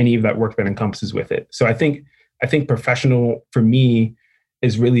do any of that work that encompasses with it. So I think professional for me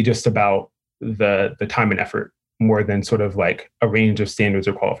is really just about the time and effort, more than sort of like a range of standards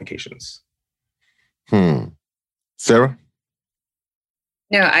or qualifications. Sarah?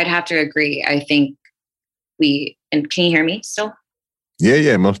 No, I'd have to agree. I think and can you hear me still?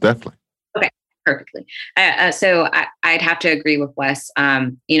 Yeah, most definitely. Okay, perfectly. So I'd have to agree with Wes.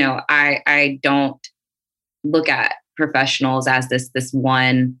 I don't look at professionals as this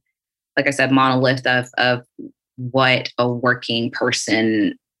one, like I said, monolith of what a working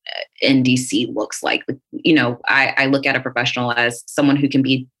person in DC looks like. I look at a professional as someone who can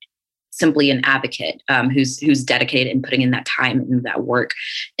be simply an advocate, who's dedicated and putting in that time and that work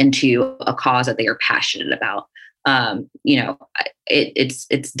into a cause that they are passionate about.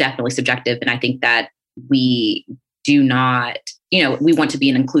 It's definitely subjective, and I think that we do not, we want to be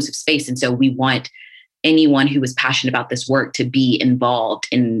an inclusive space, and so we want anyone who is passionate about this work to be involved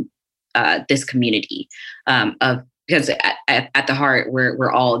in this community. Because at the heart,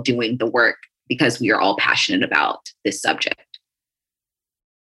 we're all doing the work because we are all passionate about this subject.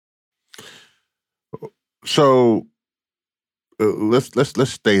 So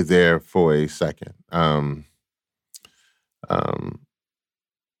let's stay there for a second.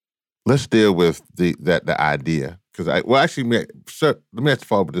 Let's deal with the idea, because let me ask you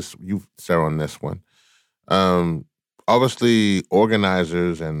follow up with you, Sarah, on this one. Obviously,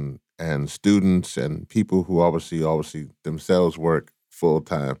 organizers and students and people who obviously themselves work full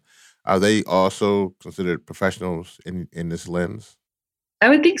time, are they also considered professionals in this lens? I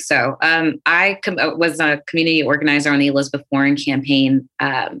would think so. I was a community organizer on the Elizabeth Warren campaign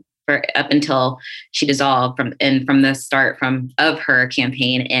for up until she dissolved from the start of her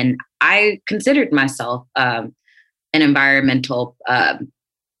campaign. And I considered myself an environmental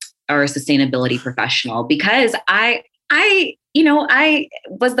or a sustainability professional because I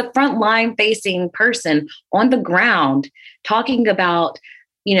was the frontline facing person on the ground talking about,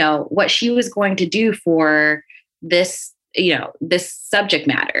 what she was going to do for this, this subject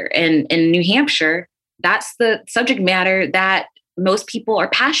matter. And in New Hampshire, that's the subject matter that most people are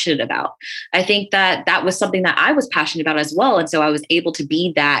passionate about. I think that was something that I was passionate about as well. And so I was able to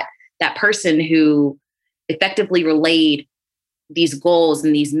be that person who effectively relayed these goals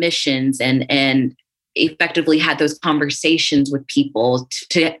and these missions and effectively had those conversations with people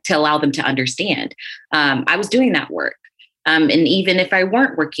to allow them to understand. I was doing that work. And even if I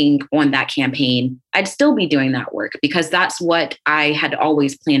weren't working on that campaign, I'd still be doing that work because that's what I had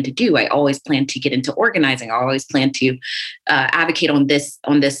always planned to do. I always planned to get into organizing. I always planned to advocate on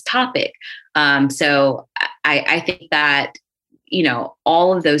this topic. So I think that,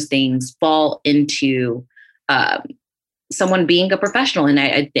 all of those things fall into someone being a professional, and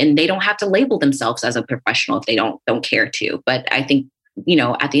they don't have to label themselves as a professional if they don't care to. But I think,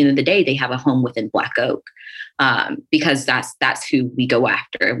 at the end of the day, they have a home within Black Oak. Because that's who we go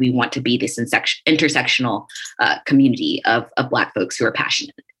after. We want to be this intersectional community of Black folks who are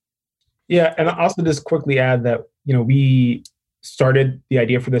passionate. Yeah, and I'll also just quickly add that we started the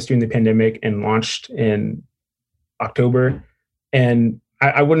idea for this during the pandemic and launched in October. And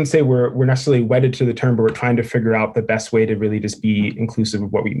I wouldn't say we're necessarily wedded to the term, but we're trying to figure out the best way to really just be inclusive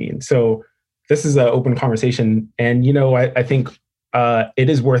of what we mean. So this is an open conversation, and I think it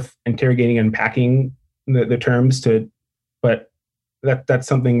is worth interrogating and unpacking the terms but that's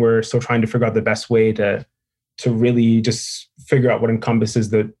something we're still trying to figure out the best way to really just figure out what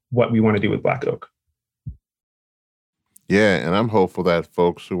encompasses what we want to do with Black Oak. Yeah, and I'm hopeful that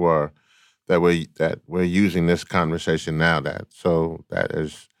folks that we're using this conversation now, that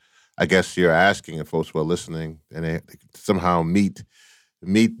is, I guess you're asking if folks were listening and they somehow meet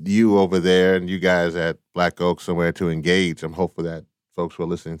you over there and you guys at Black Oak somewhere to engage. I'm hopeful that folks who are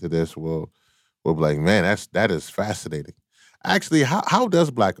listening to this will be like, man, that is fascinating. Actually, how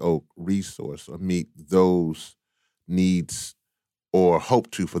does Black Oak resource or meet those needs or hope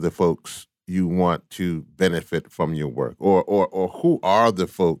to for the folks you want to benefit from your work? Or who are the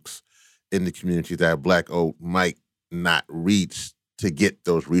folks in the community that Black Oak might not reach to get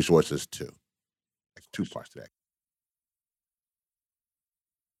those resources to? Like 2 parts to that.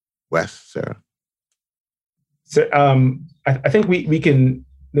 Wes, Sarah? So I think we can...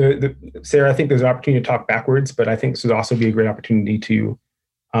 Sarah, I think there's an opportunity to talk backwards, but I think this would also be a great opportunity to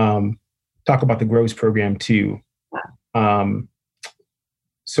talk about the GROWS program too.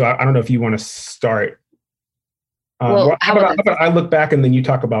 So I don't know if you want to start. How about I look back and then you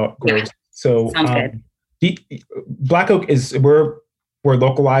talk about GROWS? Yeah. So sounds good. Black Oak we're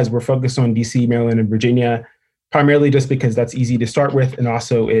localized. We're focused on DC, Maryland, and Virginia, primarily just because that's easy to start with, and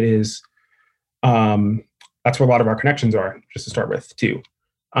also it is that's where a lot of our connections are, just to start with too.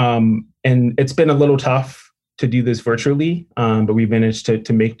 And it's been a little tough to do this virtually, but we've managed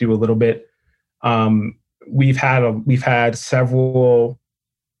to make do a little bit. We've had several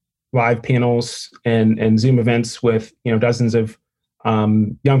live panels and Zoom events with dozens of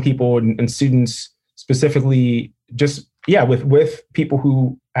young people and students, specifically with people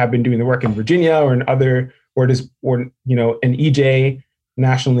who have been doing the work in Virginia or in other in EJ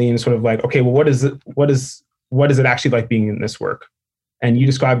nationally, and sort of like, okay, well, what is it actually like being in this work? And you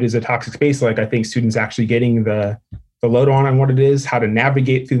described it as a toxic space. Like, I think students actually getting the load on what it is, how to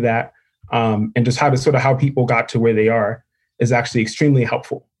navigate through that, and just how people got to where they are is actually extremely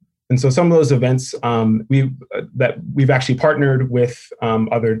helpful. And so some of those events we've actually partnered with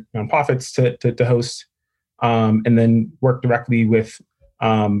other nonprofits to host, and then work directly with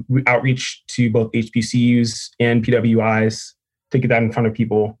outreach to both HBCUs and PWIs to get that in front of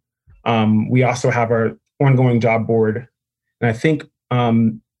people. We also have our ongoing job board, and I think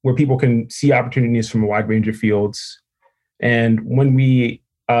where people can see opportunities from a wide range of fields. And when we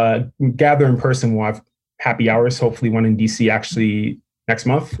gather in person, we'll have happy hours, hopefully one in DC actually next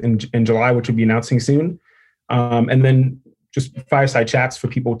month in July, which we'll be announcing soon. And then just fireside chats for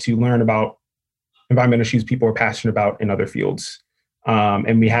people to learn about environmental issues people are passionate about in other fields.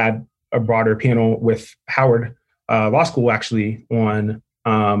 And we had a broader panel with Howard Law School actually on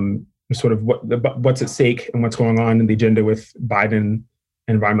sort of what's at stake and what's going on in the agenda with Biden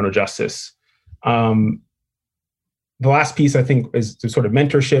and environmental justice. The last piece, I think, is the sort of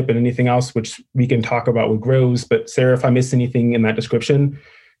mentorship and anything else, which we can talk about with GROWS. But Sarah, if I missed anything in that description,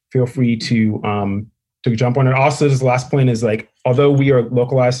 feel free to to jump on it. Also, this last point is like, although we are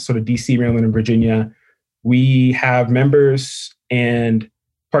localized, sort of DC, Maryland, and Virginia, we have members and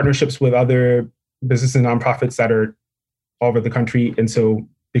partnerships with other businesses and nonprofits that are all over the country. And so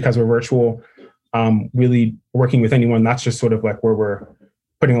because we're virtual, really working with anyone, that's just sort of like where we're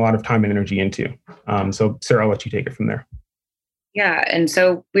putting a lot of time and energy into. So Sarah, I'll let you take it from there. Yeah, and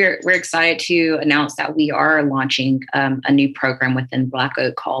so we're excited to announce that we are launching a new program within Black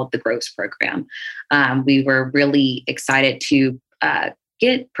Oak called the Grows Program. We were really excited to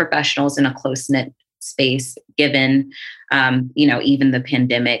get professionals in a close-knit space, given even the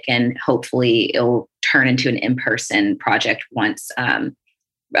pandemic, and hopefully it'll turn into an in-person project once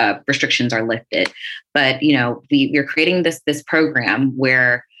restrictions are lifted. But we're creating this program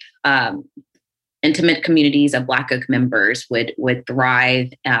where intimate communities of Black Oak members would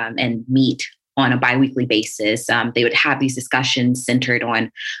thrive and meet on a biweekly basis. They would have these discussions centered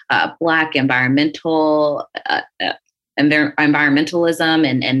on Black environmentalism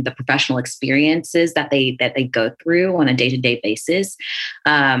and the professional experiences that they go through on a day-to-day basis.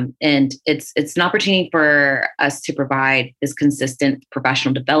 And it's an opportunity for us to provide this consistent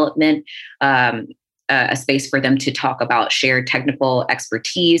professional development, a space for them to talk about shared technical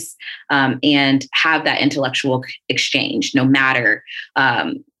expertise, and have that intellectual exchange, no matter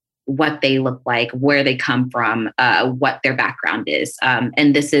what they look like, where they come from, what their background is.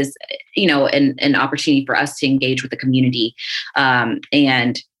 And this is, an opportunity for us to engage with the community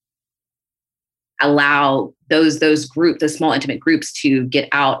and allow those small intimate groups to get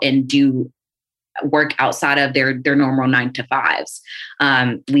out and do work outside of their normal 9 to 5s.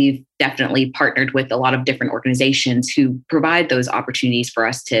 We've definitely partnered with a lot of different organizations who provide those opportunities for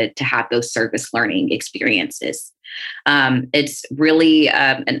us to have those service learning experiences. It's really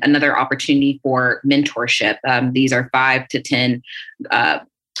another opportunity for mentorship. These are 5 to 10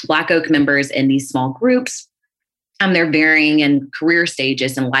 Black Oak members in these small groups. They're varying in career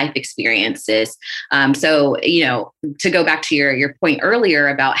stages and life experiences. So, to go back to your point earlier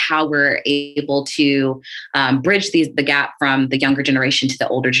about how we're able to bridge the gap from the younger generation to the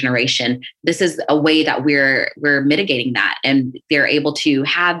older generation, this is a way that we're mitigating that, and they're able to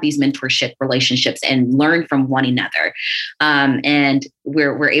have these mentorship relationships and learn from one another. And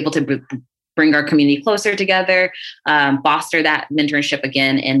we're able to bring our community closer together, foster that mentorship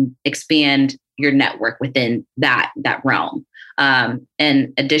again, and expand your network within that realm.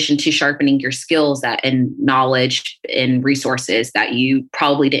 In addition to sharpening your skills and knowledge and resources that you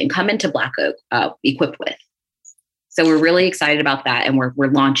probably didn't come into Black Oak equipped with. So we're really excited about that, and we're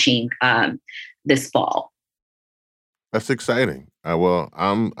launching this fall. That's exciting. Well,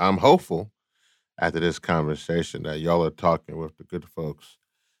 I'm hopeful after this conversation that y'all are talking with the good folks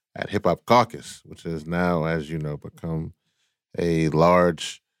at Hip Hop Caucus, which has now, as you know, become a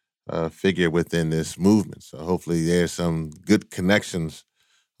large figure within this movement. So hopefully there's some good connections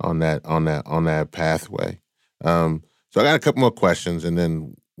on that pathway. So I got a couple more questions, and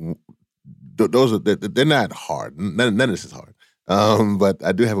then they're not hard. None of this is hard. But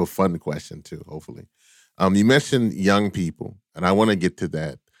I do have a fun question too, hopefully. You mentioned young people, and I want to get to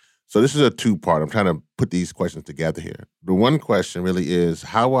that. So this is a two-part. I'm trying to put these questions together here. The one question really is,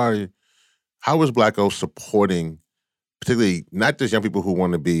 how is Black Oak supporting, particularly not just young people who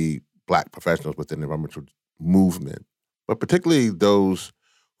want to be Black professionals within the environmental movement, but particularly those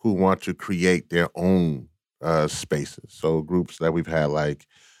who want to create their own spaces? So groups that we've had like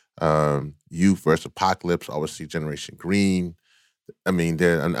Youth versus Apocalypse, obviously Generation Green. I mean,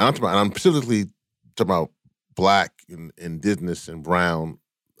 I'm specifically talking about Black and Indigenous and Brown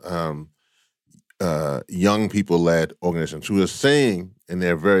young people-led organizations who are saying in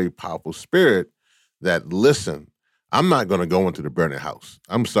their very powerful spirit that, listen, I'm not going to go into the burning house.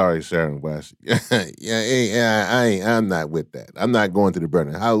 I'm sorry, Sarah and Wes. I'm not with that. I'm not going to the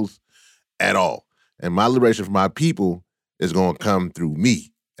burning house at all. And my liberation for my people is going to come through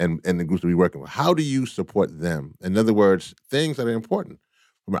me and the groups that we're working with. How do you support them? In other words, things that are important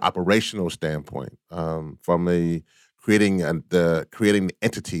from an operational standpoint, from creating the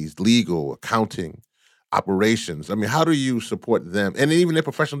entities, legal, accounting, operations. I mean, how do you support them, and even their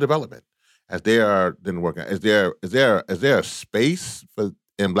professional development as they are then working? Is there a space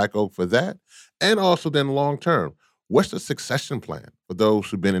in Black Oak for that? And also then long term, what's the succession plan for those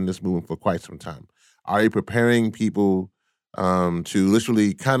who've been in this movement for quite some time? Are you preparing people to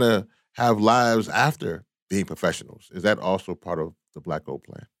literally kind of have lives after being professionals? Is that also part of the Black Oak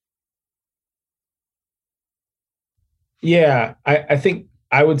plan? Yeah, I think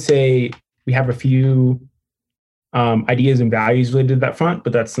I would say we have a few ideas and values related to that front,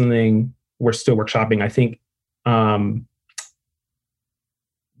 but that's something we're still workshopping. I think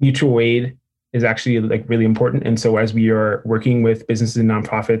mutual aid is actually like really important. And so as we are working with businesses and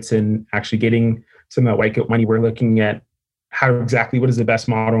nonprofits and actually getting some of that white money, we're looking at what is the best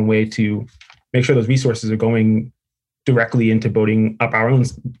model and way to make sure those resources are going directly into building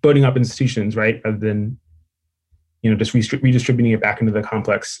up institutions, right? Rather than, just redistributing it back into the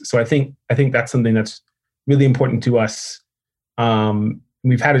complex. So I think that's something that's really important to us.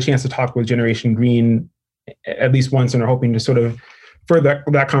 We've had a chance to talk with Generation Green at least once and are hoping to sort of further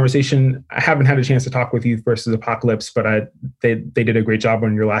that conversation. I haven't had a chance to talk with Youth versus Apocalypse, but they did a great job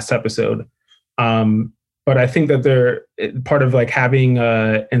on your last episode. But I think that they're part of like having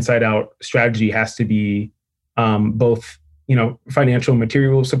a inside out strategy has to be both, financial and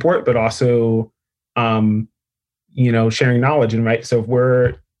material support, but also, sharing knowledge. And right. So if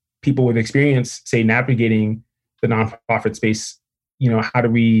we're people with experience, say, navigating the nonprofit space, how do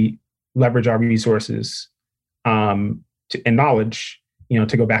we leverage our resources and knowledge,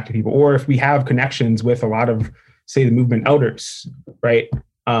 to go back to people? Or if we have connections with a lot of, say, the movement elders, right?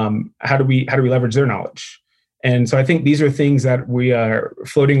 How do we leverage their knowledge? And so I think these are things that we are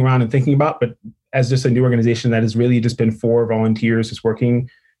floating around and thinking about, but as just a new organization that has really just been for volunteers just working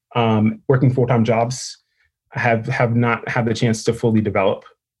full-time jobs, have not had the chance to fully develop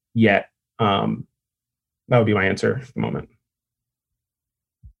yet. That would be my answer at the moment.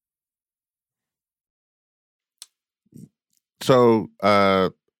 So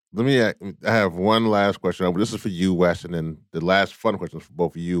I have one last question. This is for you, Wes, and then the last fun question is for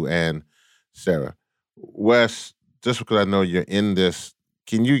both of you and Sarah. Wes, just because I know you're in this,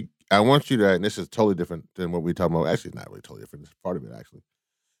 I want you to, and this is totally different than what we're talking about. Actually, not really totally different. It's part of it, actually.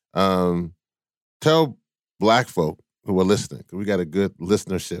 Tell Black folk who are listening, because we got a good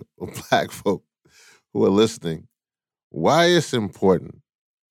listenership of Black folk who are listening, why it's important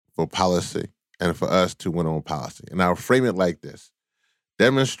for policy and for us to win on policy. And I'll frame it like this.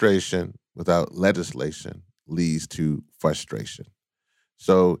 Demonstration without legislation leads to frustration.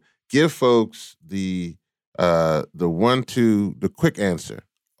 So give folks the quick answer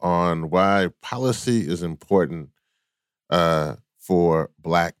on why policy is important for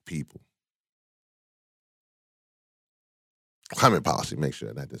Black people. Climate policy, make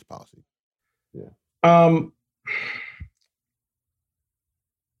sure, not this policy. Yeah.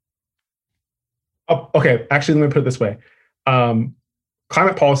 Okay, actually, let me put it this way.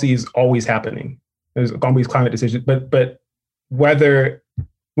 Climate policy is always happening. There's always climate decisions, but whether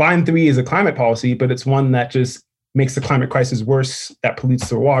Line 3 is a climate policy, but it's one that just makes the climate crisis worse, that pollutes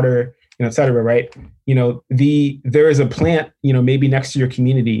the water, et cetera, right? There is a plant, maybe next to your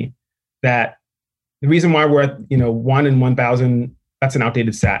community that the reason why we're at, 1 in 1,000, that's an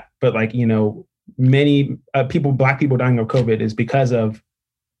outdated stat, but many Black people dying of COVID is because of,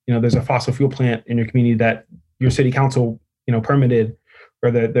 there's a fossil fuel plant in your community that your city council, permitted,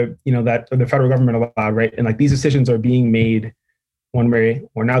 or that the federal government allowed, right? And these decisions are being made one way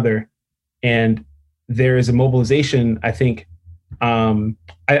or another. And there is a mobilization, I think.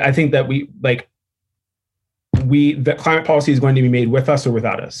 I think that that climate policy is going to be made with us or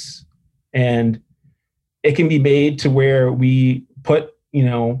without us. And it can be made to where we put,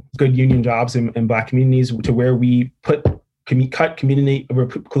 good union jobs in Black communities, to where we cut community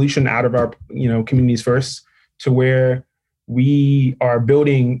pollution out of our, communities first, to where we are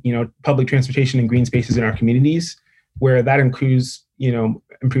building, public transportation and green spaces in our communities, where that improves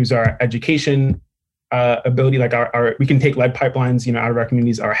our education ability, like we can take lead pipelines, out of our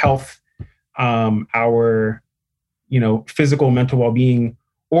communities, our health, our, physical, mental well-being,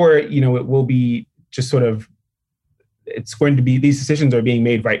 or, it will be just sort of, it's going to be, these decisions are being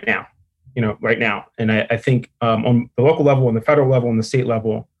made right now. Right now. And I think on the local level, on the federal level, on the state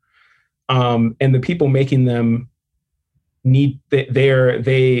level, and the people making them need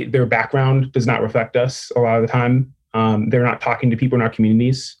their background does not reflect us a lot of the time. They're not talking to people in our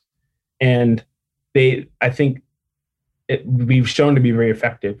communities, and I think we've shown to be very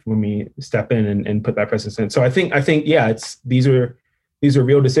effective when we step in and put that presence in. So I think yeah, these are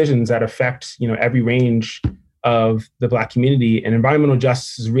real decisions that affect every range of the Black community, and environmental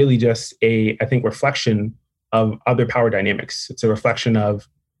justice is really just I think, reflection of other power dynamics. It's a reflection of,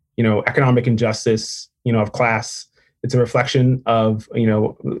 economic injustice, of class. It's a reflection of,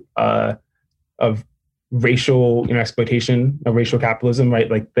 of racial, exploitation, of racial capitalism, right?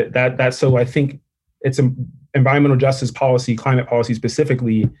 Like that. So I think it's environmental justice policy, climate policy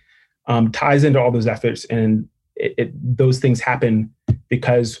specifically, ties into all those efforts, and those things happen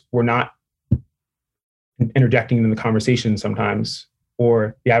because we're not interjecting in the conversation sometimes,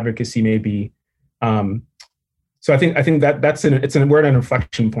 or the advocacy may be. So I think that we're at an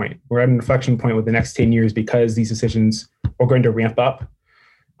inflection point. We're at an inflection point with the next 10 years because these decisions are going to ramp up.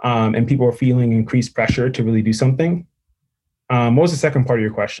 and people are feeling increased pressure to really do something. What was the second part of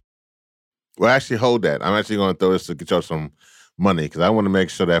your question? Well, actually, hold that. I'm actually going to throw this to get y'all some money because I want to make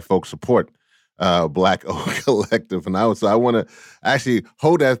sure that folks support Black Oak Collective. And I want to actually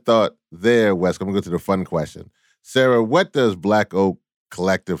hold that thought there, Wes. I'm going to go to the fun question. Sarah, what does Black Oak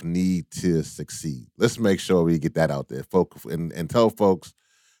Collective need to succeed? Let's make sure we get that out there, folks, and tell folks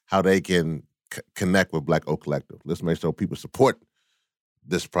how they can connect with Black Oak Collective. Let's make sure people support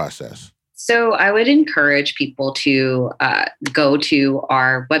this process. So I would encourage people to go to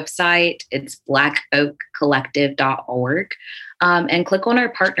our website. It's blackoakcollective.org, and click on our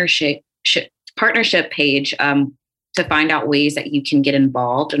partnership page to find out ways that you can get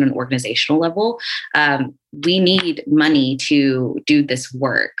involved on an organizational level. We need money to do this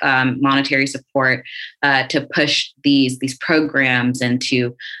work, monetary support to push these programs and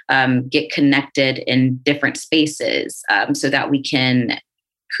to get connected in different spaces so that we can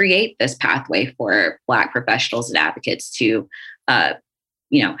create this pathway for Black professionals and advocates to, have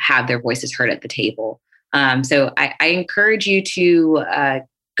their voices heard at the table. So I encourage you to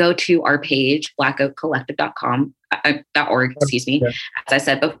go to our page, blackoakcollective.org, excuse me, as I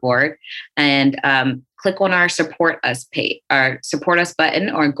said before, and click on our support us page, our support us button,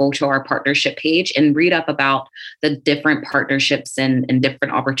 or go to our partnership page and read up about the different partnerships and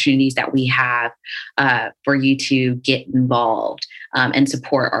different opportunities that we have for you to get involved and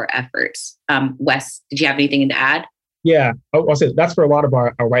support our efforts. Wes, did you have anything to add? Yeah, I'll say that's for a lot of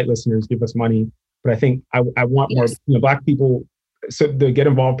our white listeners, give us money. But I think I want more Black people. So the Get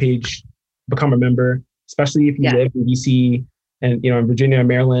Involved page, become a member, especially if you live in DC and in Virginia and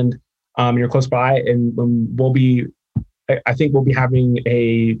Maryland, you're close by, and I think we'll be having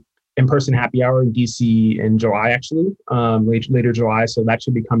a in-person happy hour in DC in July, actually, later July. So that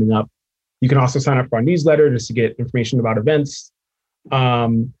should be coming up. You can also sign up for our newsletter just to get information about events,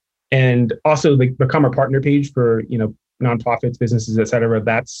 and also the Become a Partner page for nonprofits, businesses, et cetera.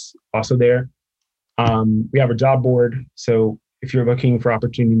 That's also there. We have a job board, so if you're looking for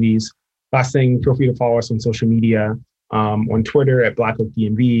opportunities. Last thing, feel free to follow us on social media, on Twitter at Black Oak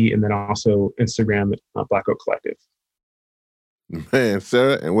DMV, and then also Instagram at Black Oak Collective. Man,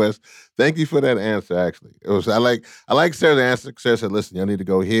 Sarah and Wes, thank you for that answer. Actually, I like Sarah's answer. Sarah said, "Listen, y'all need to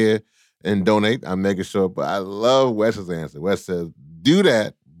go here and donate." I'm making sure, but I love Wes's answer. Wes says, "Do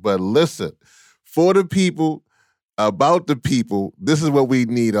that, but listen, for the people, about the people. This is what we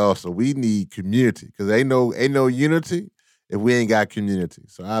need. Also, we need community because ain't no unity if we ain't got community."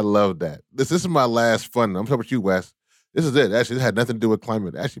 So I love that. This is my last fun. I'm talking about you, Wes. This is it. Actually, it had nothing to do with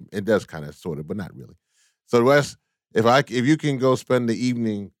climate. Actually, it does kind of, sort of, but not really. So, Wes, if you can go spend the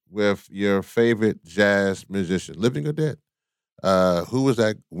evening with your favorite jazz musician, living or dead, who was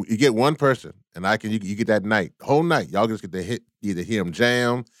that? You get one person, and you get that night, whole night. Y'all just get to hear him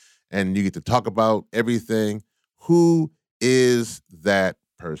jam, and you get to talk about everything. Who is that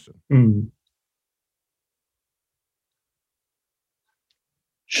person?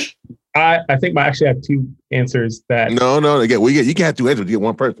 I think I actually have two answers. That no, you can't have two answers. You get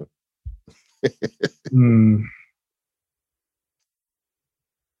one person. I'm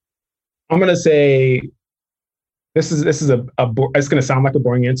gonna say this is it's gonna sound like a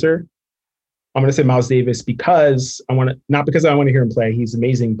boring answer. I'm gonna say Miles Davis because not because I want to hear him play. He's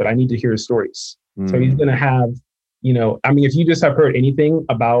amazing, but I need to hear his stories. So he's gonna have, if you just have heard anything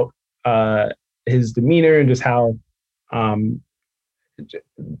about his demeanor and just how,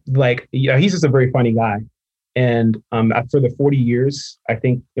 he's just a very funny guy. And for the 40 years, I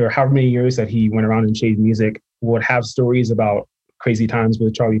think, or however many years that he went around and shaped music, would have stories about crazy times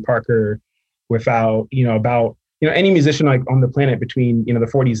with Charlie Parker, about any musician like on the planet between, the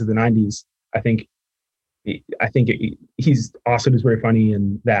 40s and the 90s. I think he's also just very funny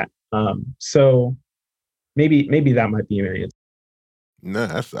in that. So maybe that might be an area.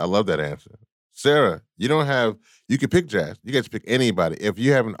 No, I love that answer. Sarah, you can pick jazz. You get to pick anybody. If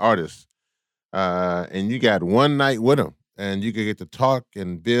you have an artist and you got one night with them and you can get to talk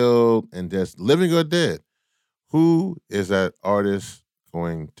and build and just living or dead, who is that artist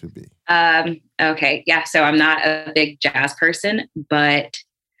going to be? Okay. Yeah. So I'm not a big jazz person, but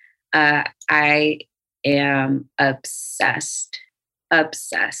I am obsessed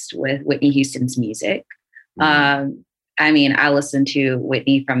with Whitney Houston's music. I listen to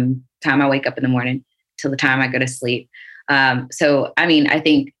Whitney from the time I wake up in the morning till the time I go to sleep. I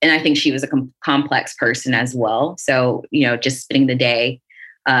think she was a complex person as well. So, just spending the day,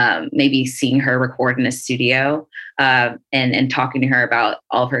 maybe seeing her record in a studio, and talking to her about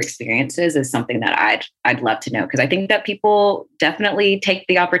all of her experiences is something that I'd love to know. Cause I think that people definitely take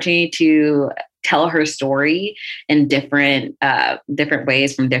the opportunity to tell her story in different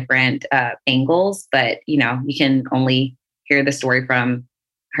ways from different angles. But, you can only hear the story from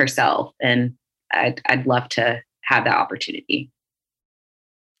herself. And I'd love to have that opportunity.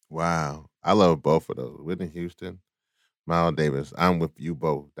 Wow. I love both of those. Whitney Houston, Miles Davis. I'm with you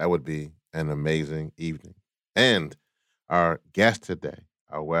both. That would be an amazing evening. And our guests today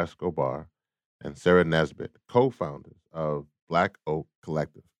are Wes Gobar and Sarah Nesbitt, co-founders of Black Oak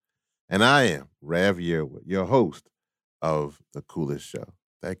Collective. And I am Rev Yearwood, your host of The Coolest Show.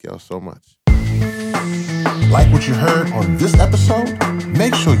 Thank y'all so much. Like what you heard on this episode?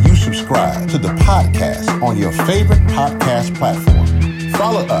 Make sure you subscribe to the podcast on your favorite podcast platform.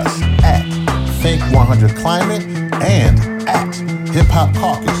 Follow us at Think 100 Climate and at Hip Hop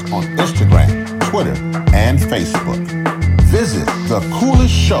Caucus on Instagram, Twitter, and Facebook. Visit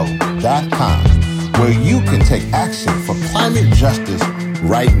thecoolestshow.com, where you can take action for climate justice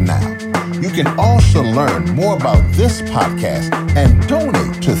right now. You can also learn more about this podcast and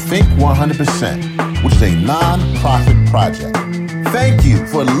donate to Think 100%, which is a non-profit project. Thank you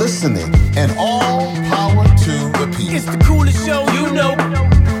for listening, and all power to the people. It's the coolest show you know.